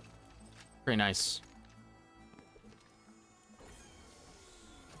 Very nice.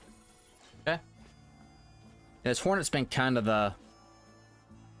 Okay. Yeah, this Hornet's been kind of the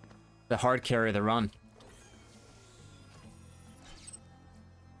hard carry of the run.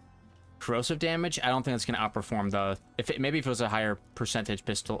 Corrosive damage, I don't think it's going to outperform the... maybe if it was a higher percentage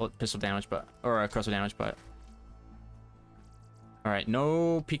pistol damage, but... or corrosive damage, but... Alright,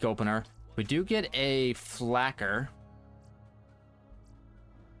 no peak opener. We do get a flacker.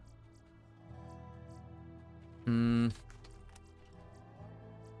 The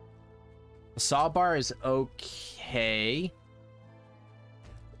saw bar is okay.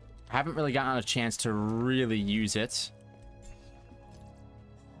 I haven't really gotten a chance to really use it.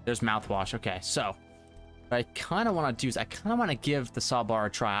 There's mouthwash. Okay, so what I kind of want to do is I kind of want to give the saw bar a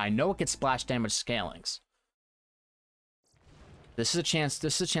try. I know it gets splash damage scalings. This is a chance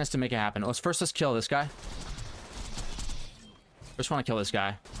to make it happen. Let's kill this guy. Just want to kill this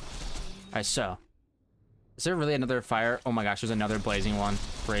guy. Alright, so is there really another fire? Oh my gosh, there's another blazing one.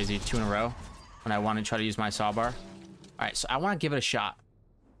 Crazy. 2 in a row. When I want to try to use my saw bar. Alright, so I want to give it a shot.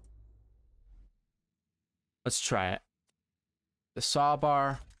 Let's try it. The saw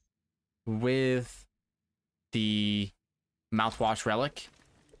bar with the mouthwash relic.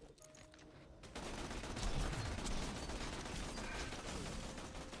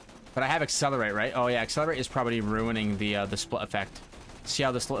 But I have accelerate, right? Oh yeah, accelerate is probably ruining the split effect. See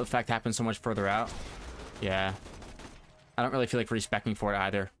how the split effect happens so much further out? Yeah. I don't really feel like respecing for it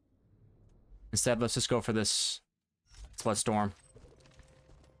either. Instead, let's just go for this Flood Storm.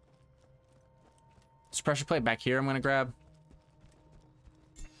 This pressure plate back here I'm gonna grab.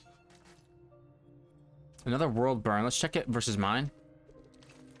 Another World Burn. Let's check it versus mine.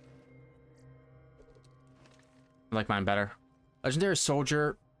 I like mine better. Legendary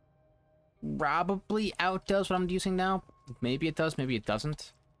Soldier probably outdoes what I'm using now. Maybe it does, maybe it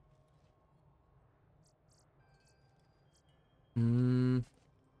doesn't. Okay,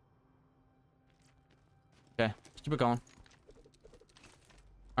 let's keep it going.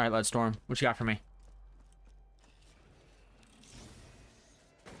 Alright, Lead Storm. What you got for me?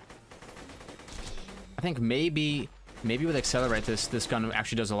 I think maybe with Accelerate this gun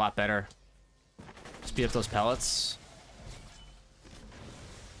actually does a lot better. Speed up those pellets.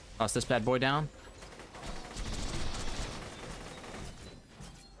 Toss this bad boy down.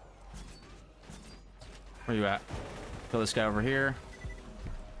 Where you at? Kill this guy over here.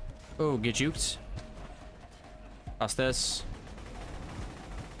 Oh, get juked. Toss this.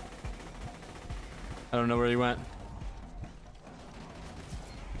 I don't know where he went.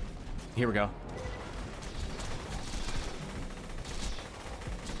 Here we go.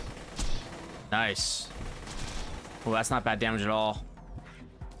 Nice. Well, that's not bad damage at all.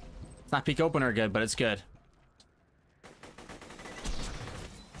 It's not peak opener good, but it's good.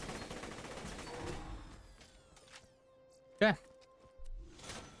 Okay.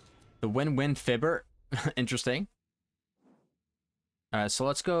 The win-win fibber. Interesting. Alright, so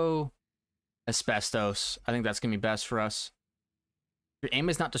let's go Asbestos. I think that's gonna be best for us. Your aim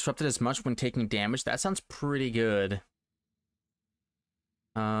is not disrupted as much when taking damage. That sounds pretty good.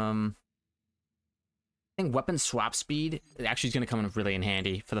 I think weapon swap speed actually is going to come in really in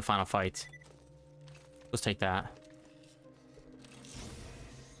handy for the final fight. Let's take that.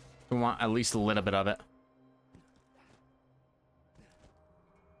 We want at least a little bit of it.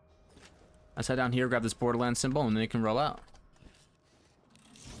 Let's head down here, grab this Borderlands symbol, and then you can roll out.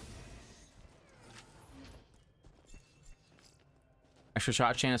 Extra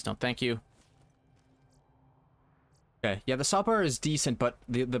shot chance? No, thank you. Okay, yeah, the saw bar is decent, but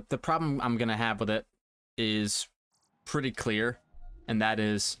the problem I'm gonna have with it is pretty clear, and that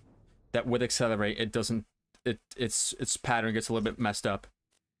is that with Accelerate, it doesn't, its pattern gets a little bit messed up.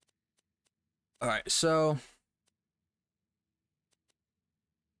 All right, so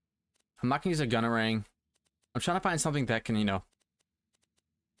I'm not gonna use a Gunnerang. I'm trying to find something that can, you know,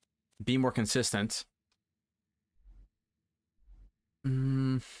 be more consistent.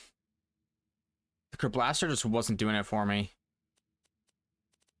 The Blaster just wasn't doing it for me.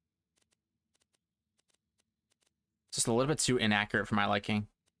 Just a little bit too inaccurate for my liking.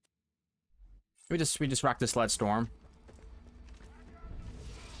 We just rock this lead storm.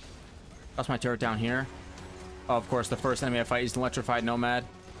 That's my turret down here. Oh, of course, the first enemy I fight is an electrified nomad.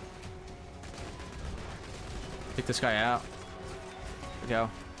 Take this guy out. There we go.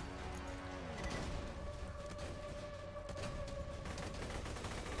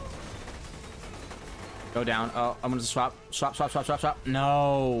 Go down. Oh, I'm gonna swap.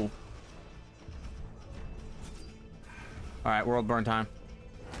 No. All right, world burn time.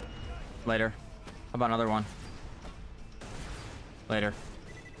 Later. How about another one? Later.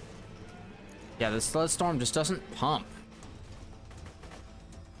 Yeah, this sled storm just doesn't pump.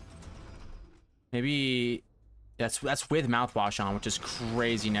 Maybe that's with mouthwash on, which is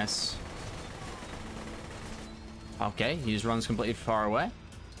craziness. Okay, he just runs completely far away.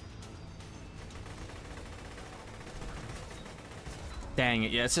 Dang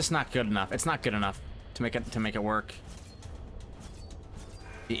it! Yeah, it's just not good enough. It's not good enough to make it work.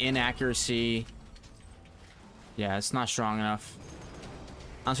 The inaccuracy. Yeah, it's not strong enough.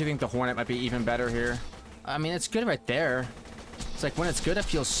 I honestly think the Hornet might be even better here. I mean, it's good right there. It's like when it's good, it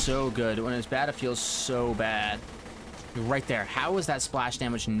feels so good. When it's bad, it feels so bad. Right there. How is that splash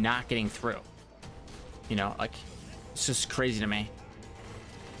damage not getting through? You know, like, it's just crazy to me.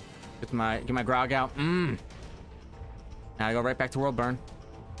 Get my grog out. Now I go right back to world burn.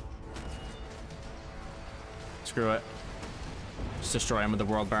 Screw it. Just destroy him with the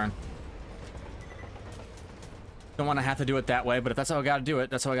world burn. Don't want to have to do it that way, but if that's how I gotta do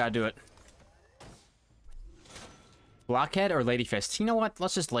it, that's how I gotta do it. Blockhead or Lady Fist? You know what?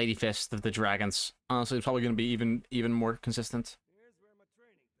 Let's just Lady Fist the dragons. Honestly, it's probably gonna be even more consistent.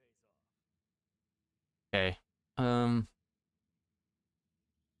 Okay.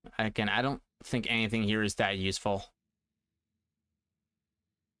 Again, I don't think anything here is that useful.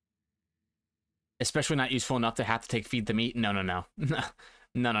 Especially not useful enough to have to take feed the meat. No.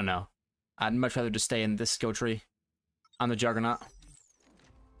 No. I'd much rather just stay in this skill tree on the Juggernaut.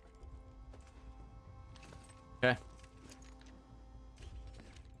 Okay.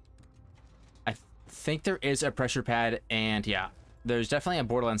 I think there is a pressure pad, and yeah, there's definitely a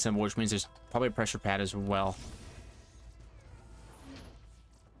Borderlands symbol, which means there's probably a pressure pad as well.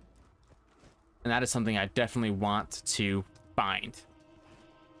 And that is something I definitely want to find.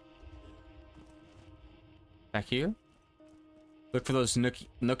 Back here. Look for those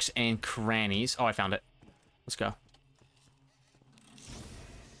nooks and crannies. Oh, I found it. Let's go.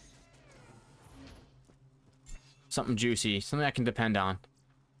 Something juicy. Something I can depend on.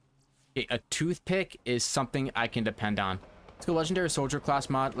 Okay, a toothpick is something I can depend on. Let's go Legendary Soldier class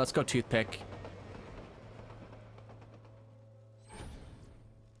mod. Let's go toothpick.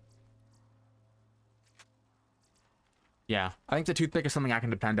 Yeah, I think the toothpick is something I can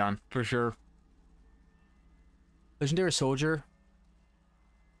depend on, for sure. Legendary Soldier.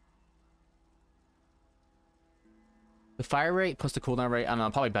 The fire rate plus the cooldown rate, I don't know,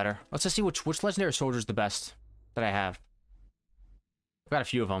 probably better. Let's just see which Legendary Soldier is the best that I have. I've got a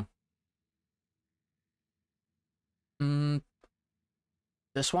few of them.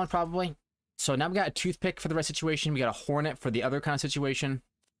 This one, probably. So now we got a toothpick for the right situation. We got a Hornet for the other kind of situation.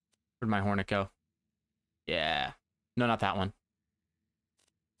 Where'd my Hornet go? Yeah. No, not that one.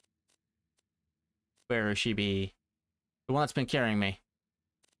 Where is she be? The one that's been carrying me.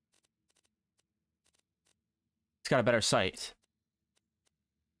 It's got a better sight.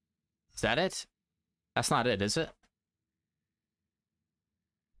 Is that it? That's not it, is it?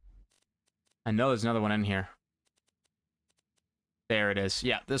 I know there's another one in here. There it is.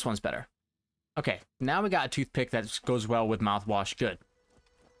 Yeah, this one's better. Okay, now we got a toothpick that goes well with mouthwash. Good.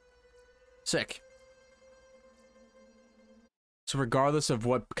 Sick. So regardless of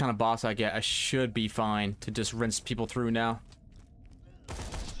what kind of boss I get, I should be fine to just rinse people through now.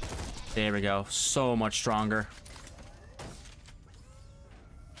 There we go. So much stronger.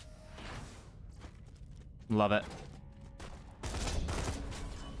 Love it.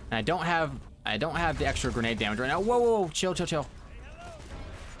 And I don't have the extra grenade damage right now. Whoa, chill.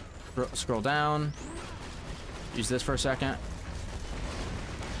 Scroll down. Use this for a second.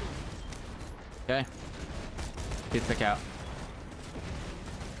 Okay. Toothpick out.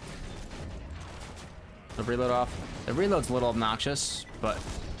 The reload off. The reload's a little obnoxious, but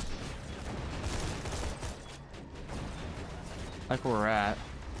like where we're at.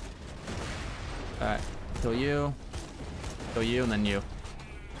 Alright. Kill you, and then you.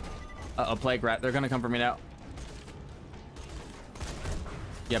 Uh-oh, plague rat. They're gonna come for me now.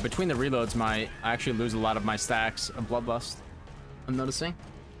 Yeah, between the reloads, I actually lose a lot of my stacks of bloodlust. I'm noticing.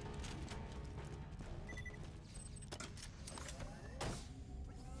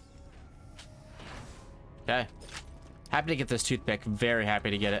 Okay. Happy to get this toothpick. Very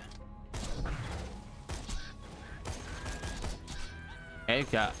happy to get it. Okay,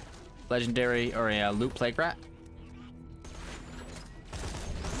 we've got legendary or a loot plague rat.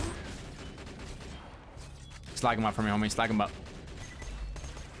 Slag him up for me, homie. Slag him up.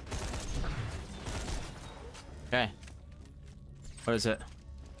 Okay. What is it?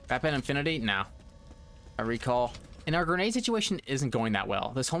 Rapid Infinity? No. A recall. And our grenade situation isn't going that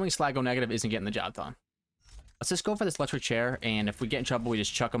well. This homing Slago negative isn't getting the job done. Let's just go for this electric chair, and if we get in trouble, we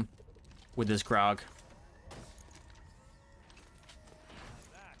just chuck him with this grog.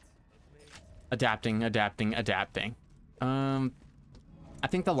 Adapting. I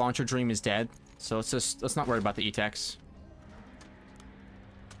think the launcher dream is dead, so let's not worry about the E-Techs.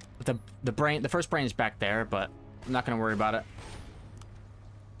 The first brain is back there, but I'm not gonna worry about it.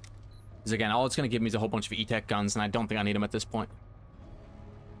 Because again, all it's gonna give me is a whole bunch of E-Tech guns, and I don't think I need them at this point.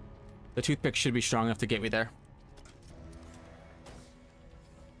 The toothpick should be strong enough to get me there.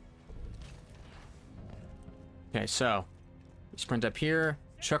 Okay, so we sprint up here,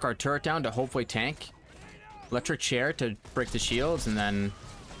 chuck our turret down to hopefully tank. Electric chair to break the shields, and then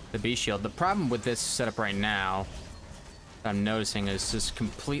the B shield. The problem with this setup right now that I'm noticing is this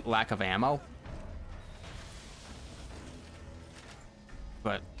complete lack of ammo.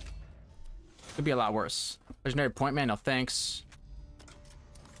 But could be a lot worse. Legendary point man, no thanks.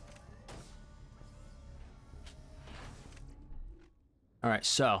 Alright,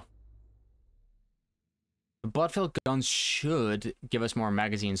 so the blood-filled guns should give us more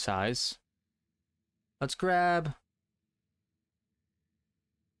magazine size. Let's grab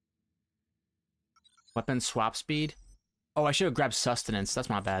weapon swap speed. Oh, I should have grabbed sustenance. That's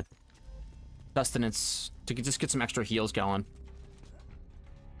not bad. Sustenance to just get some extra heals going.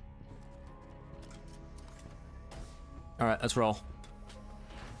 All right, let's roll.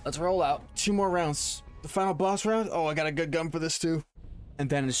 Let's roll out. 2 more rounds. The final boss round. Oh, I got a good gun for this too. And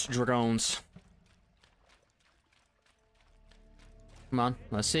then it's drones. Come on,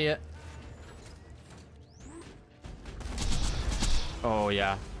 let's see it. Oh,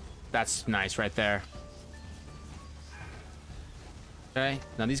 yeah. That's nice right there. Okay.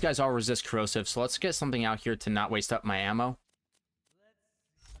 Now, these guys all resist corrosive, so let's get something out here to not waste up my ammo.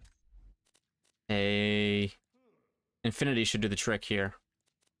 A infinity should do the trick here.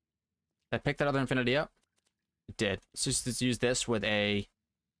 Did I pick that other infinity up? It did. Let's use this with a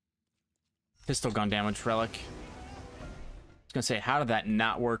pistol gun damage relic. I was gonna say, how did that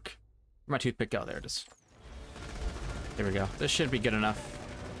not work? Where'd my toothpick go? There it is. There we go. This should be good enough.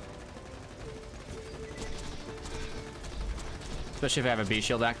 Especially if I have a B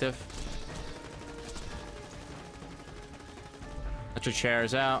shield active. Let your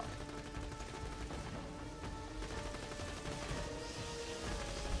chairs out.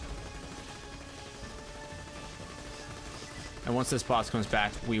 And once this boss comes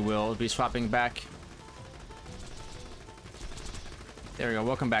back, we will be swapping back. There we go.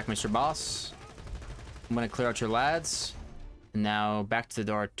 Welcome back, Mr. Boss. I'm going to clear out your lads. And now back to the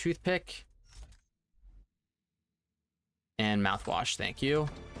door. Toothpick. And mouthwash. Thank you.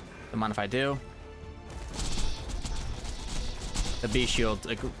 Don't mind if I do. The B shield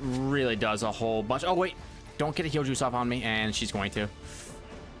like really does a whole bunch. Oh, wait. Don't get a heal juice off on me. And she's going to.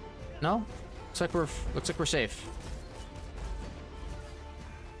 No? Looks like we're safe.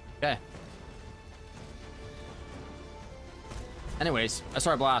 Okay. Anyways, I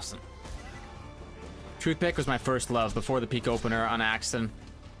started blasting. Toothpick was my first love before the peak opener on accident.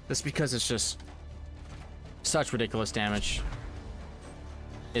 That's because it's just such ridiculous damage.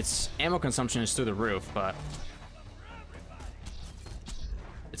 Its ammo consumption is through the roof, but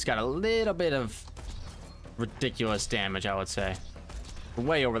it's got a little bit of ridiculous damage, I would say.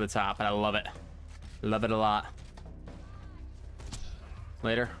 Way over the top, and I love it. Love it a lot.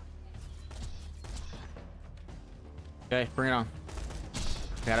 Later. Okay, bring it on.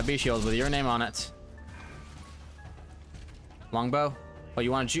 Got a B shield with your name on it. Longbow. Oh, you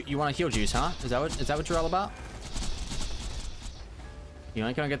want a heal juice, huh? Is that what you're all about? You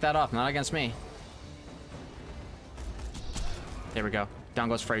ain't gonna get that off, not against me. There we go. Down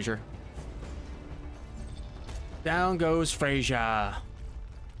goes Frazier. Down goes Frazier.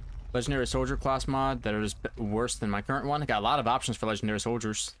 Legendary Soldier class mod that is worse than my current one. I got a lot of options for Legendary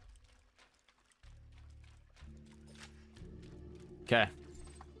Soldiers. Okay.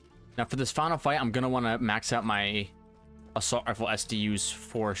 Now for this final fight, I'm gonna want to max out my assault rifle SDUs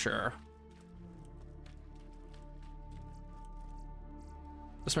for sure.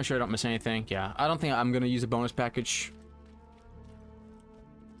 Let's make sure I don't miss anything. Yeah, I don't think I'm gonna use a bonus package.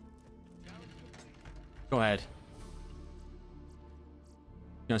 Go ahead.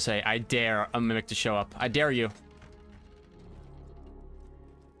 I'm gonna say, I dare a Mimic to show up. I dare you.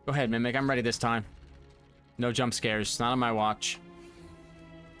 Go ahead, Mimic. I'm ready this time. No jump scares. Not on my watch.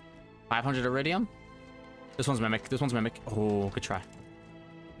 500 iridium. This one's mimic. This one's mimic. Oh, good try.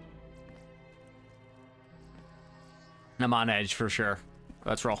 I'm on edge for sure.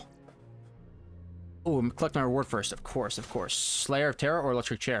 Let's roll. Oh, collect my reward first. Of course, of course. Slayer of Terror or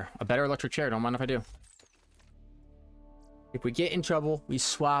electric chair? A better electric chair. Don't mind if I do. If we get in trouble, we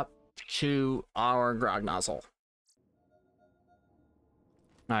swap to our grog nozzle.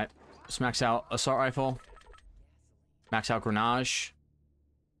 Alright. Let's max out assault rifle. Max out grenade.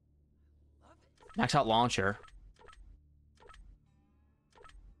 Max out launcher.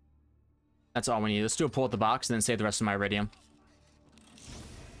 That's all we need. Let's do a pull at the box and then save the rest of my iridium.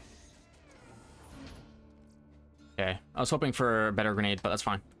 Okay. I was hoping for a better grenade, but that's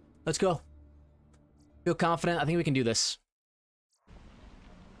fine. Let's go. Feel confident. I think we can do this.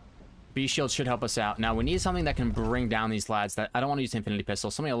 B-shield should help us out. Now, we need something that can bring down these lads. That I don't want to use the infinity pistol.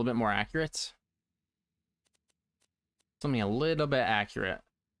 Something a little bit more accurate. Something a little bit accurate.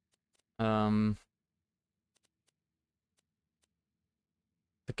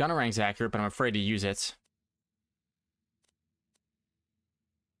 The gunnerang's accurate, but I'm afraid to use it.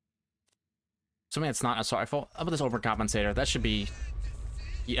 Something that's not assault rifle. How about this overcompensator? That should be...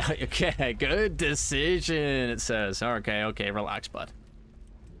 Yeah, okay, good decision, it says. Okay, okay, relax, bud.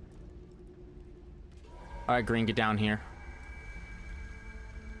 Alright, green, get down here.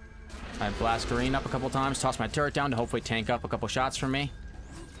 I blast green up a couple times, toss my turret down to hopefully tank up a couple shots for me.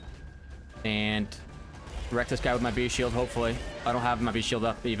 And wreck this guy with my B-shield, hopefully. I don't have my B-shield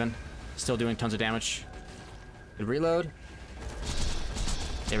up, even. Still doing tons of damage. Good reload.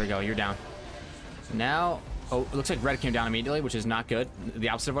 There we go, you're down. Now, oh, it looks like red came down immediately, which is not good. The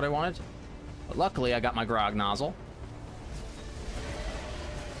opposite of what I wanted. But luckily, I got my grog nozzle.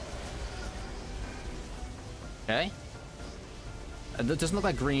 Okay. It doesn't look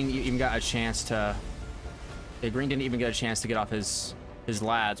like green even got a chance to... Yeah, green didn't even get a chance to get off his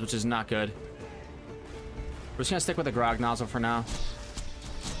lads, which is not good. We're just gonna stick with the grog nozzle for now.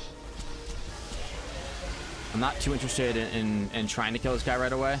 I'm not too interested in trying to kill this guy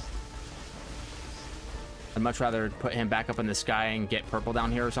right away. I'd much rather put him back up in the sky and get purple down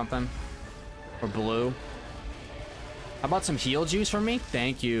here or something. Or blue. How about some heal juice for me?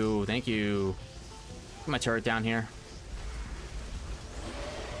 Thank you. Thank you. Put my turret down here.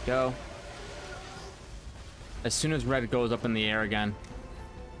 Go. As soon as red goes up in the air again.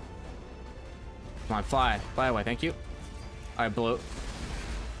 Come on, fly. Fly away. Thank you. All right, blue.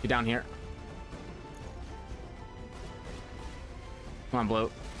 Get down here. Come on,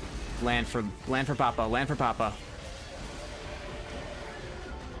 blue. Land for Papa. Land for Papa.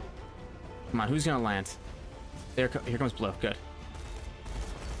 Come on, who's gonna land? Here comes blue. Good.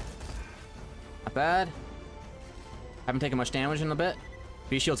 Not bad. Haven't taken much damage in a bit.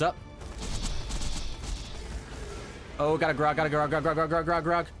 B-shield's up. Oh, got a grog. Well,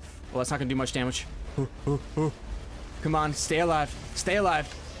 that's not gonna do much damage. Ooh. Come on, stay alive. Stay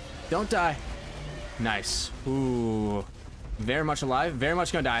alive. Don't die. Nice. Ooh. Very much alive. Very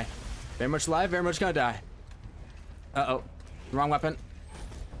much gonna die. Very much alive. Very much gonna die. Uh-oh. Wrong weapon.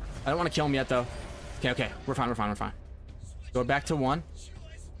 I don't want to kill him yet, though. Okay. We're fine. Go back to 1.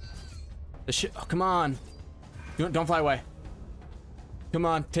 The shit. Oh, come on. Don't fly away. Come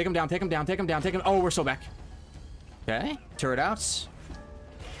on. Take him down. Oh, we're still back. Okay. Turret out.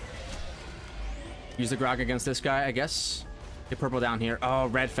 Use the grog against this guy, I guess. Get purple down here. Oh,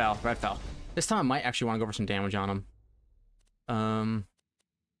 red fell. This time I might actually want to go for some damage on him.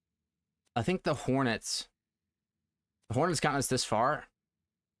 I think the Hornets... The Hornets gotten us this far.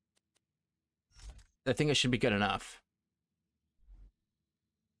 I think it should be good enough.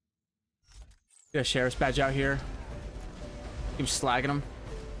 Get a sheriff's badge out here. Keep slagging him.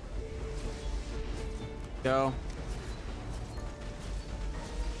 Go.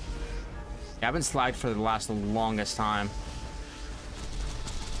 Yeah, I've been slagged for the longest time.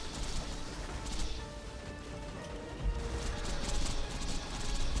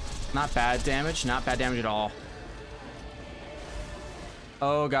 Not bad damage. Not bad damage at all.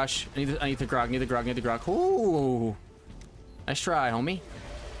 Oh gosh. I need the grog. Need the grog. Ooh. Nice try, homie.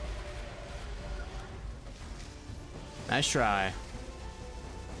 Nice try.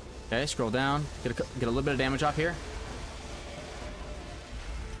 Okay, scroll down. Get a little bit of damage off here.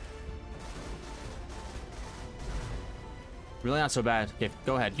 Really not so bad. Okay,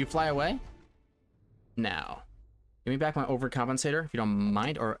 go ahead. You fly away. Now. Give me back my overcompensator, if you don't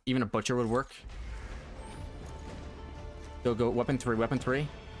mind, or even a butcher would work. Go, weapon 3,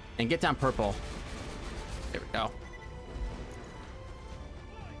 and get down purple. There we go.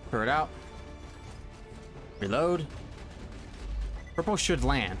 Throw it out. Reload. Purple should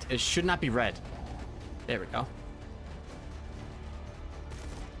land. It should not be red. There we go.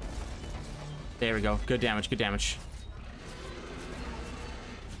 There we go. Good damage, good damage.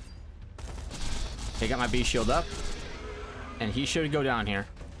 Okay, got my B shield up. And he should go down here.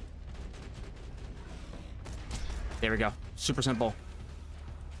 There we go. Super simple.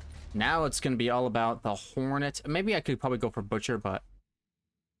 Now it's going to be all about the Hornet. Maybe I could probably go for Butcher, but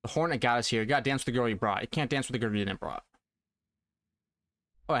the Hornet got us here. You got to dance with the girl you brought. You can't dance with the girl you didn't brought.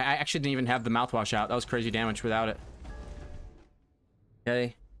 Oh, I actually didn't even have the mouthwash out. That was crazy damage without it.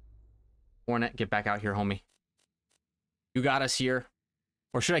 Okay. Hornet, get back out here, homie. You got us here.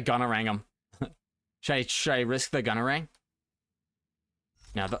 Or should I gunnerang him? should I risk the gunnerang?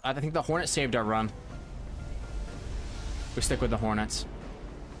 No, I think the Hornet saved our run. We stick with the Hornets.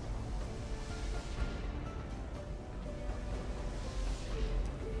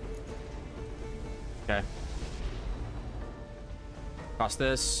 Okay. Cross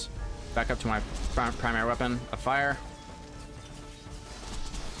this. Back up to my primary weapon of fire.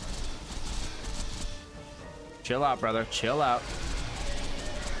 Chill out, brother. Chill out.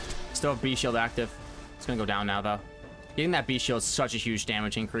 Still have B shield active. It's gonna go down now, though. Getting that B shield is such a huge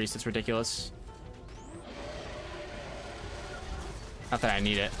damage increase. It's ridiculous. Not that I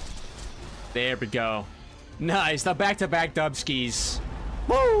need it. There we go. Nice. The back-to-back dub skis.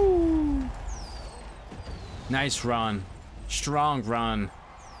 Woo! Nice run. Strong run.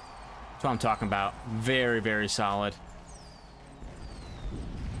 That's what I'm talking about. Very, very solid.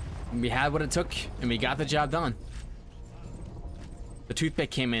 We had what it took, and we got the job done. The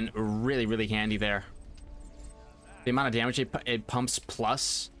toothpick came in really, really handy there. The amount of damage it pumps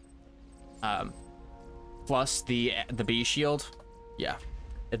plus the B shield. Yeah,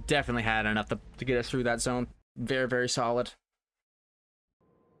 it definitely had enough to get us through that zone. Very, very solid.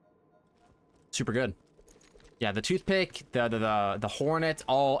 Super good. Yeah, the toothpick, the Hornet,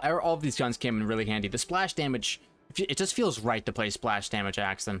 all of these guns came in really handy. The splash damage, it just feels right to play splash damage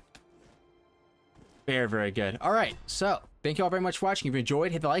Axton. Very, very good. All right, so thank you all very much for watching. If you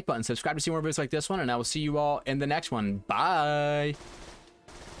enjoyed, hit the like button, subscribe to see more videos like this one, and I will see you all in the next one. Bye.